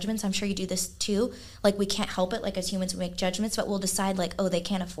make judgments. I'm sure you do this too. Like we can't help it. Like as humans, we make judgments, but we'll decide like, oh, they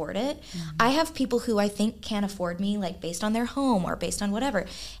can't afford it. I have people who I think can't afford me, like based on their home or based on whatever.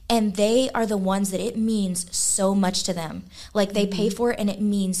 And they are the ones that it means so much to them. Like they pay for it and it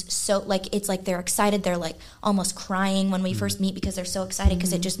means so, like, it's like they're excited. They're like almost crying when we first meet because they're so excited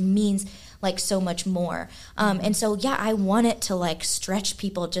because it just means like so much more. And so, yeah, I want it to like stretch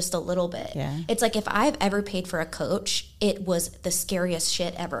people just a little bit. Yeah. It's like if I've ever paid for a coach, it was the scariest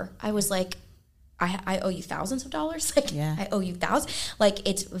shit ever. I was like, I owe you thousands of dollars. Like, I owe you thousands. Like,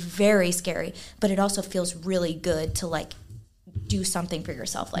 it's very scary, but it also feels really good to like do something for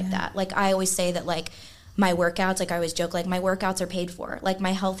yourself like that. Like I always say that like my workouts, like I always joke, like my workouts are paid for, like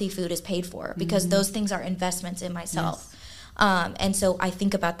my healthy food is paid for, because those things are investments in myself. Yes. And so I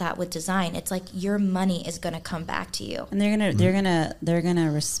think about that with design. It's like your money is going to come back to you, and they're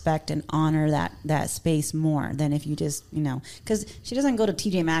gonna respect and honor that space more than if you just, because she doesn't go to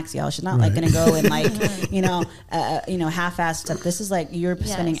TJ Maxx, y'all. She's not like gonna go and like half-assed stuff. This is like you're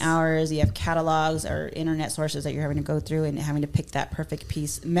spending hours. You have catalogs or internet sources that you're having to go through and having to pick that perfect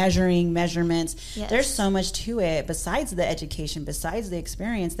piece, measurements. Yes. There's so much to it besides the education, besides the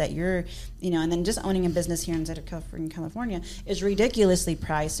experience that you're, and then just owning a business here in California is ridiculously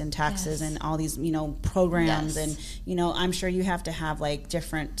priced in taxes and all these, programs. And, I'm sure you have to have like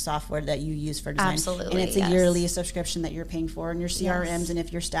different software that you use for design. Absolutely. And it's a yearly subscription that you're paying for, and your CRMs, and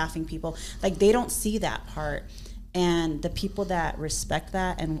if you're staffing people, like they don't see that part. And the people that respect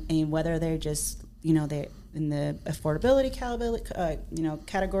that, and whether they're just, they're in the affordability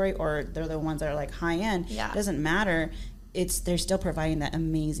category, or they're the ones that are like high end, doesn't matter. They're still providing that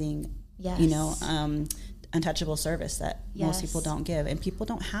amazing, untouchable service that most people don't give, and people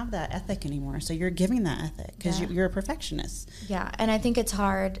don't have that ethic anymore. So you're giving that ethic because you're a perfectionist. Yeah, and I think it's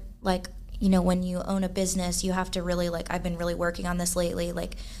hard, like, when you own a business, you have to really, like, I've been really working on this lately,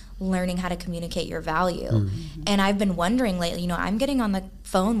 like learning how to communicate your value. And I've been wondering lately, I'm getting on the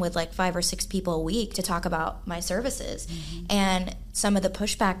phone with like 5 or 6 people a week to talk about my services. And some of the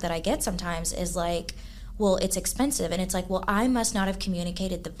pushback that I get sometimes is like, well, it's expensive. And it's like, well, I must not have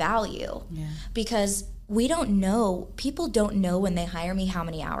communicated the value because we don't know, people don't know when they hire me how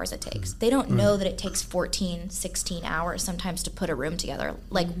many hours it takes. They don't know that it takes 14, 16 hours sometimes to put a room together,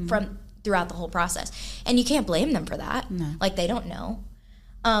 like from throughout the whole process. And you can't blame them for that. No. Like they don't know.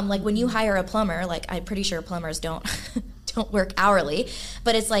 Like when you hire a plumber, like I'm pretty sure plumbers don't work hourly,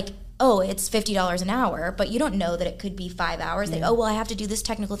 but it's like, oh, it's $50 an hour, but you don't know that it could be 5 hours. They, well, I have to do this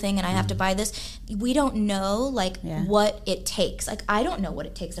technical thing and I have to buy this. We don't know what it takes. Like I don't know what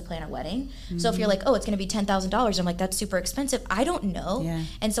it takes to plan a wedding. So if you're like, oh, it's going to be $10,000, I'm like, that's super expensive. I don't know. Yeah.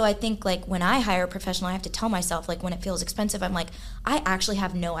 And so I think like when I hire a professional, I have to tell myself, like when it feels expensive, I'm like, I actually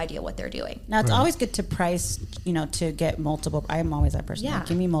have no idea what they're doing. Now it's always good to price, to get multiple. I'm always that person. Like,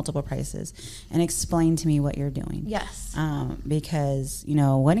 give me multiple prices and explain to me what you're doing. Yes. Because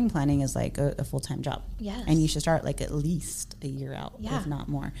wedding planning is like a full-time job. Yes. And you should start like at least a year out, if not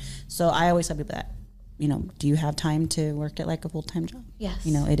more. So I always tell people that, do you have time to work at like a full-time job? Yes.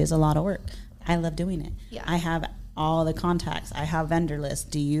 It is a lot of work. I love doing it. Yeah. I have all the contacts. I have vendor lists.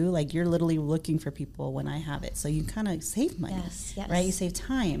 Do you? Like you're literally looking for people when I have it. So you kind of save money, right? You save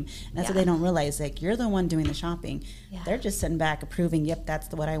time. And that's what they don't realize. Like you're the one doing the shopping. Yeah. They're just sitting back approving, yep, that's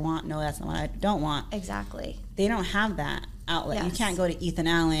what I want. No, that's not what I don't want. Exactly. They don't have that outlet. Yes. You can't go to Ethan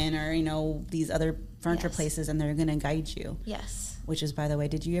Allen or, these other furniture places and they're going to guide you. Yes. Which is, by the way,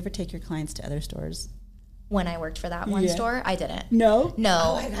 did you ever take your clients to other stores? When I worked for that one store, I didn't. No?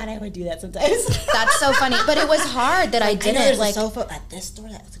 No. Oh my God, I would do that sometimes. That's so funny. But it was hard that I didn't. There's a sofa at this store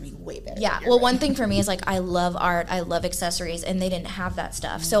that's going to be way better. Yeah. Well, one thing for me is like I love art. I love accessories. And they didn't have that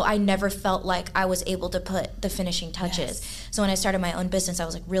stuff. So I never felt like I was able to put the finishing touches. Yes. So when I started my own business, I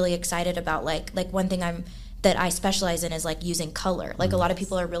was like really excited about like one thing that I specialize in is like using color. Like a lot of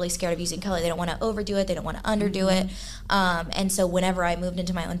people are really scared of using color. They don't want to overdo it. They don't want to underdo it. And so whenever I moved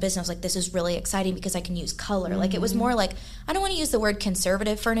into my own business, I was like, this is really exciting because I can use color. Like it was more like, I don't want to use the word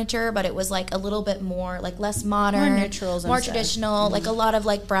conservative furniture, but it was like a little bit more like less modern, more neutrals, more traditional, like a lot of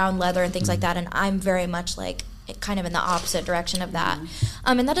like brown leather and things like that. And I'm very much like kind of in the opposite direction of that.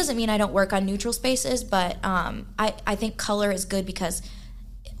 And that doesn't mean I don't work on neutral spaces, but I think color is good because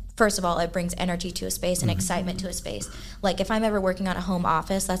first of all, it brings energy to a space and excitement to a space. Like if I'm ever working on a home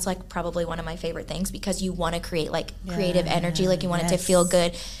office, that's like probably one of my favorite things because you want to create like creative energy. Like you want it to feel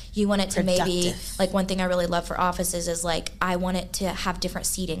good. You want it to maybe, like one thing I really love for offices is like I want it to have different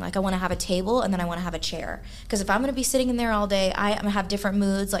seating. Like I want to have a table and then I want to have a chair. Because if I'm going to be sitting in there all day, I'm going to have different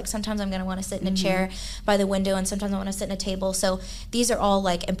moods. Like sometimes I'm going to want to sit in a chair by the window and sometimes I want to sit in a table. So these are all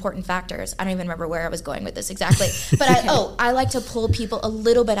like important factors. I don't even remember where I was going with this exactly. But I like to pull people a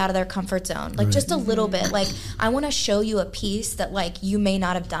little bit out of their comfort zone. Like just a little bit. Like I want to show you a piece that like you may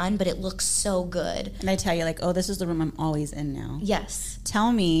not have done, but it looks so good. And I tell you like, oh, this is the room I'm always in now. Yes.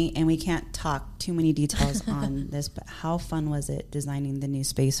 Tell me, and we can't talk too many details on this, but how fun was it designing the new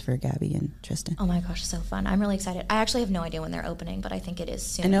space for Gabby and Tristan? Oh my gosh, so fun. I'm really excited. I actually have no idea when they're opening, but I think it is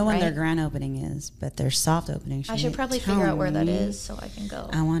soon. I know when their grand opening is, but their soft opening. I should probably figure out where that is so I can go.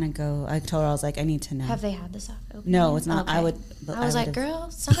 I want to go. I told her, I was like, I need to know. Have they had the soft opening? No, it's not. Okay. I was like, girl,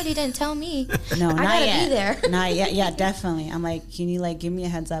 somebody didn't tell me. No, I gotta be there. Not yet. Yeah, definitely. I'm like, can you like give me a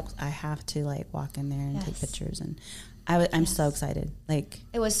heads up? I have to like walk in there and take pictures and I'm so excited. Like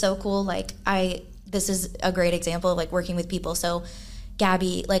it was so cool. Like this is a great example of like working with people. So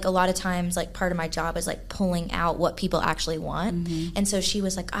Gabby, like a lot of times, like part of my job is like pulling out what people actually want. And so she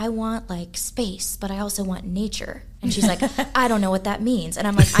was like, I want like space, but I also want nature. And she's like, I don't know what that means. And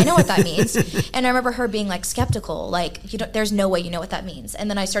I'm like, I know what that means. And I remember her being like skeptical, like, there's no way you know what that means. And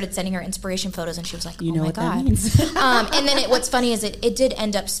then I started sending her inspiration photos and she was like, oh my God. That means. And then what's funny is it did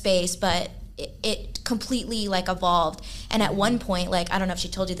end up space, but it completely like evolved. And at one point, like, I don't know if she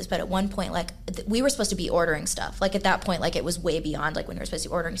told you this, but at one point, like, we were supposed to be ordering stuff. Like at that point, like it was way beyond like when we were supposed to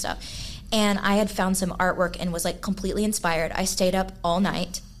be ordering stuff. And I had found some artwork and was like completely inspired. I stayed up all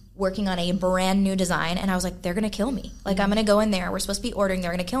night working on a brand new design, and I was like, they're gonna kill me. Like, I'm gonna go in there, we're supposed to be ordering,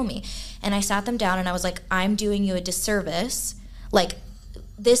 they're gonna kill me. And I sat them down and I was like, I'm doing you a disservice. Like,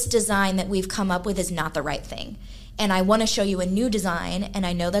 this design that we've come up with is not the right thing. And I want to show you a new design, and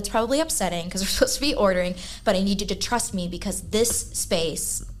I know that's probably upsetting because we're supposed to be ordering, but I need you to trust me because this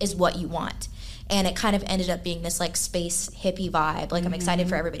space is what you want. And it kind of ended up being this like space hippie vibe. Like, I'm excited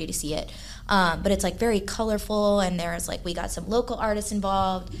for everybody to see it. But it's like very colorful, and there's like, we got some local artists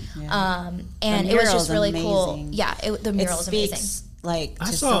involved. And it was just really cool. Yeah, the mural is amazing. Like, to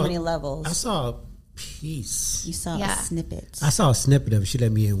so many levels. I saw a piece. You saw a snippet. I saw a snippet of it. She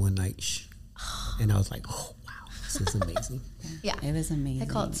let me in one night. And I was like, oh, wow, this is amazing. Yeah. It was amazing. They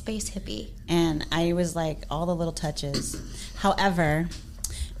call it Space Hippie. And I was like, all the little touches. However,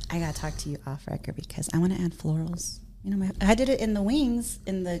 I got to talk to you off record because I want to add florals. You know, I did it in the wings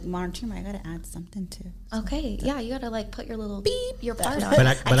in the modern tomb. I got to add something too. Okay, yeah, you got to like put your little beep, your part on. But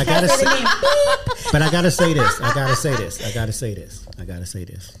I gotta say, but I gotta say this. I gotta say this. What do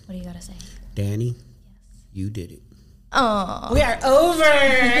you gotta say? Danny, you did it. Oh, we are over.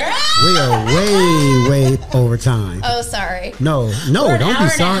 We are way over time. Oh, sorry. No, don't be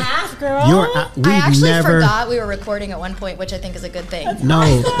sorry. Half, girl. I actually forgot we were recording at one point, which I think is a good thing.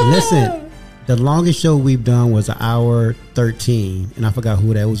 No, listen. The longest show we've done was an hour 13, and I forgot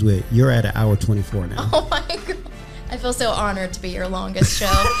who that was with. You're at an hour 24 now. Oh my God. I feel so honored to be your longest show.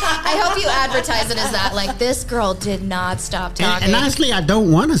 I hope you advertise it as that. Like, this girl did not stop talking. And honestly, I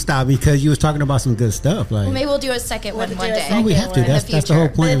don't want to stop because you was talking about some good stuff. Like, well, maybe we'll do a second one day. Oh, we have to. That's the whole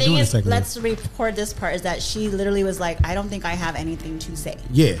point of doing a second one. Let's record this part is that she literally was like, I don't think I have anything to say.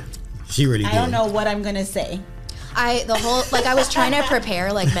 Yeah, she really did. I don't know what I'm going to say. I was trying to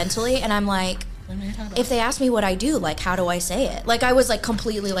prepare like mentally, and I'm like, if they ask me what I do, like, how do I say it? Like, I was like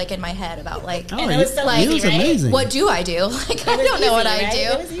completely like in my head about like, and it was so easy, right? Amazing. What do I do? Like, I don't know what I do.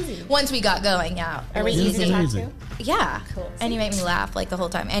 It was easy. Once we got going, yeah. Are we easy to talk to? Yeah. Cool. And you make me laugh like the whole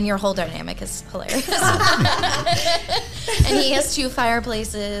time. And your whole dynamic is hilarious. And he has 2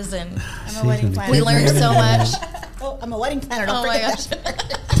 fireplaces, and I'm a wedding planner. We learned so much. Oh, I'm a wedding planner. Don't forget my gosh.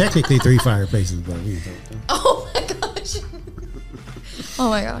 that. Technically 3 fireplaces, but we don't. Oh my gosh. Oh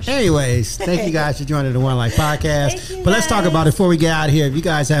my gosh. Anyways, thank you guys for joining the One Life Podcast. But let's talk about it before we get out of here. If you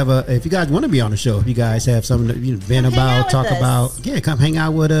guys want to be on the show, if you guys have something to vent about, talk about, come hang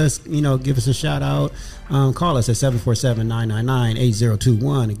out with us. Give us a shout out. Call us at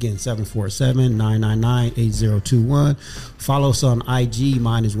 747-999-8021. Again, 747-999-8021. Follow us on IG.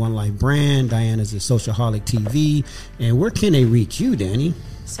 Mine is One Life Brand. Diana's is Socialholic TV. And where can they reach you, Danny?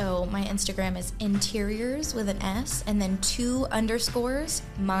 So my Instagram is interiors with an S and then 2 underscores,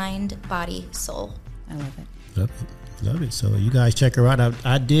 mind, body, soul. I love it. Love it. So you guys check her out.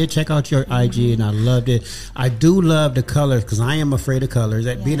 I did check out your IG and I loved it. I do love the colors because I am afraid of colors.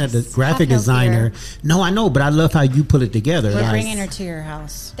 Being a graphic designer, no, I know, but I love how you put it together. We're bringing her to your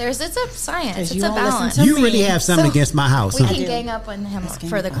house. It's a science. It's a balance. You really have something against my house. We can gang up on him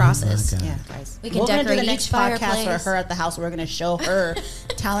for the crosses. Yeah, guys. We can decorate do the next each podcast for her at the house. We're going to show her,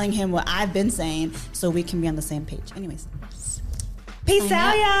 telling him what I've been saying, so we can be on the same page. Anyways, peace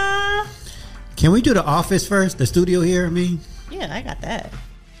out, y'all. Can we do the office first? The studio here, Yeah, I got that.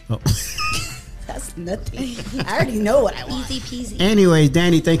 Oh. That's nothing. I already know what I want. Easy peasy. Anyways,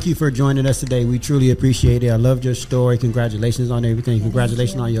 Danny, thank you for joining us today. We truly appreciate it. I loved your story. Congratulations on everything.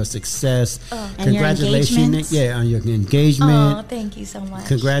 Congratulations on your success. Congratulations, on your engagement. Oh, thank you so much.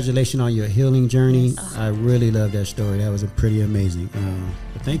 Congratulations on your healing journey. Yes. I really love that story. That was pretty amazing.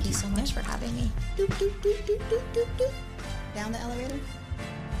 But thank you so much for having me. Down the elevator.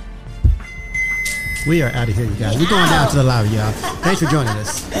 We are out of here, you guys. We're going down to the lobby, y'all. Thanks for joining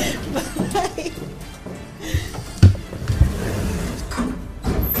us. Bye.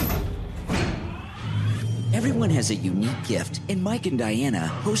 Everyone Everyone has a unique gift, and Mike and Diana,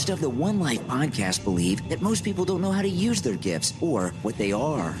 host of the One Life podcast, believe that most people don't know how to use their gifts or what they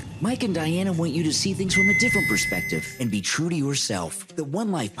are. Mike and Diana want you to see things from a different perspective and be true to yourself. The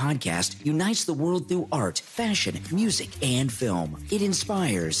One Life podcast unites the world through art, fashion, music, and film. It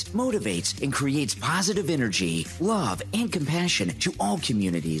inspires, motivates, and creates positive energy, love, and compassion to all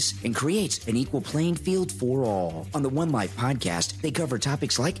communities and creates an equal playing field for all. On the One Life podcast, they cover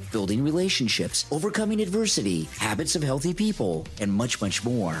topics like building relationships, overcoming adversity, habits of healthy people, and much, much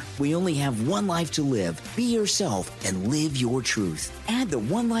more. We only have one life to live. Be yourself and live your truth. Add the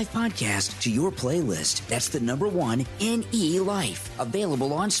One Life podcast to your playlist. That's the number one NE Life.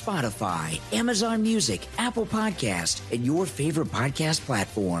 Available on Spotify, Amazon Music, Apple Podcast, and your favorite podcast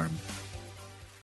platform.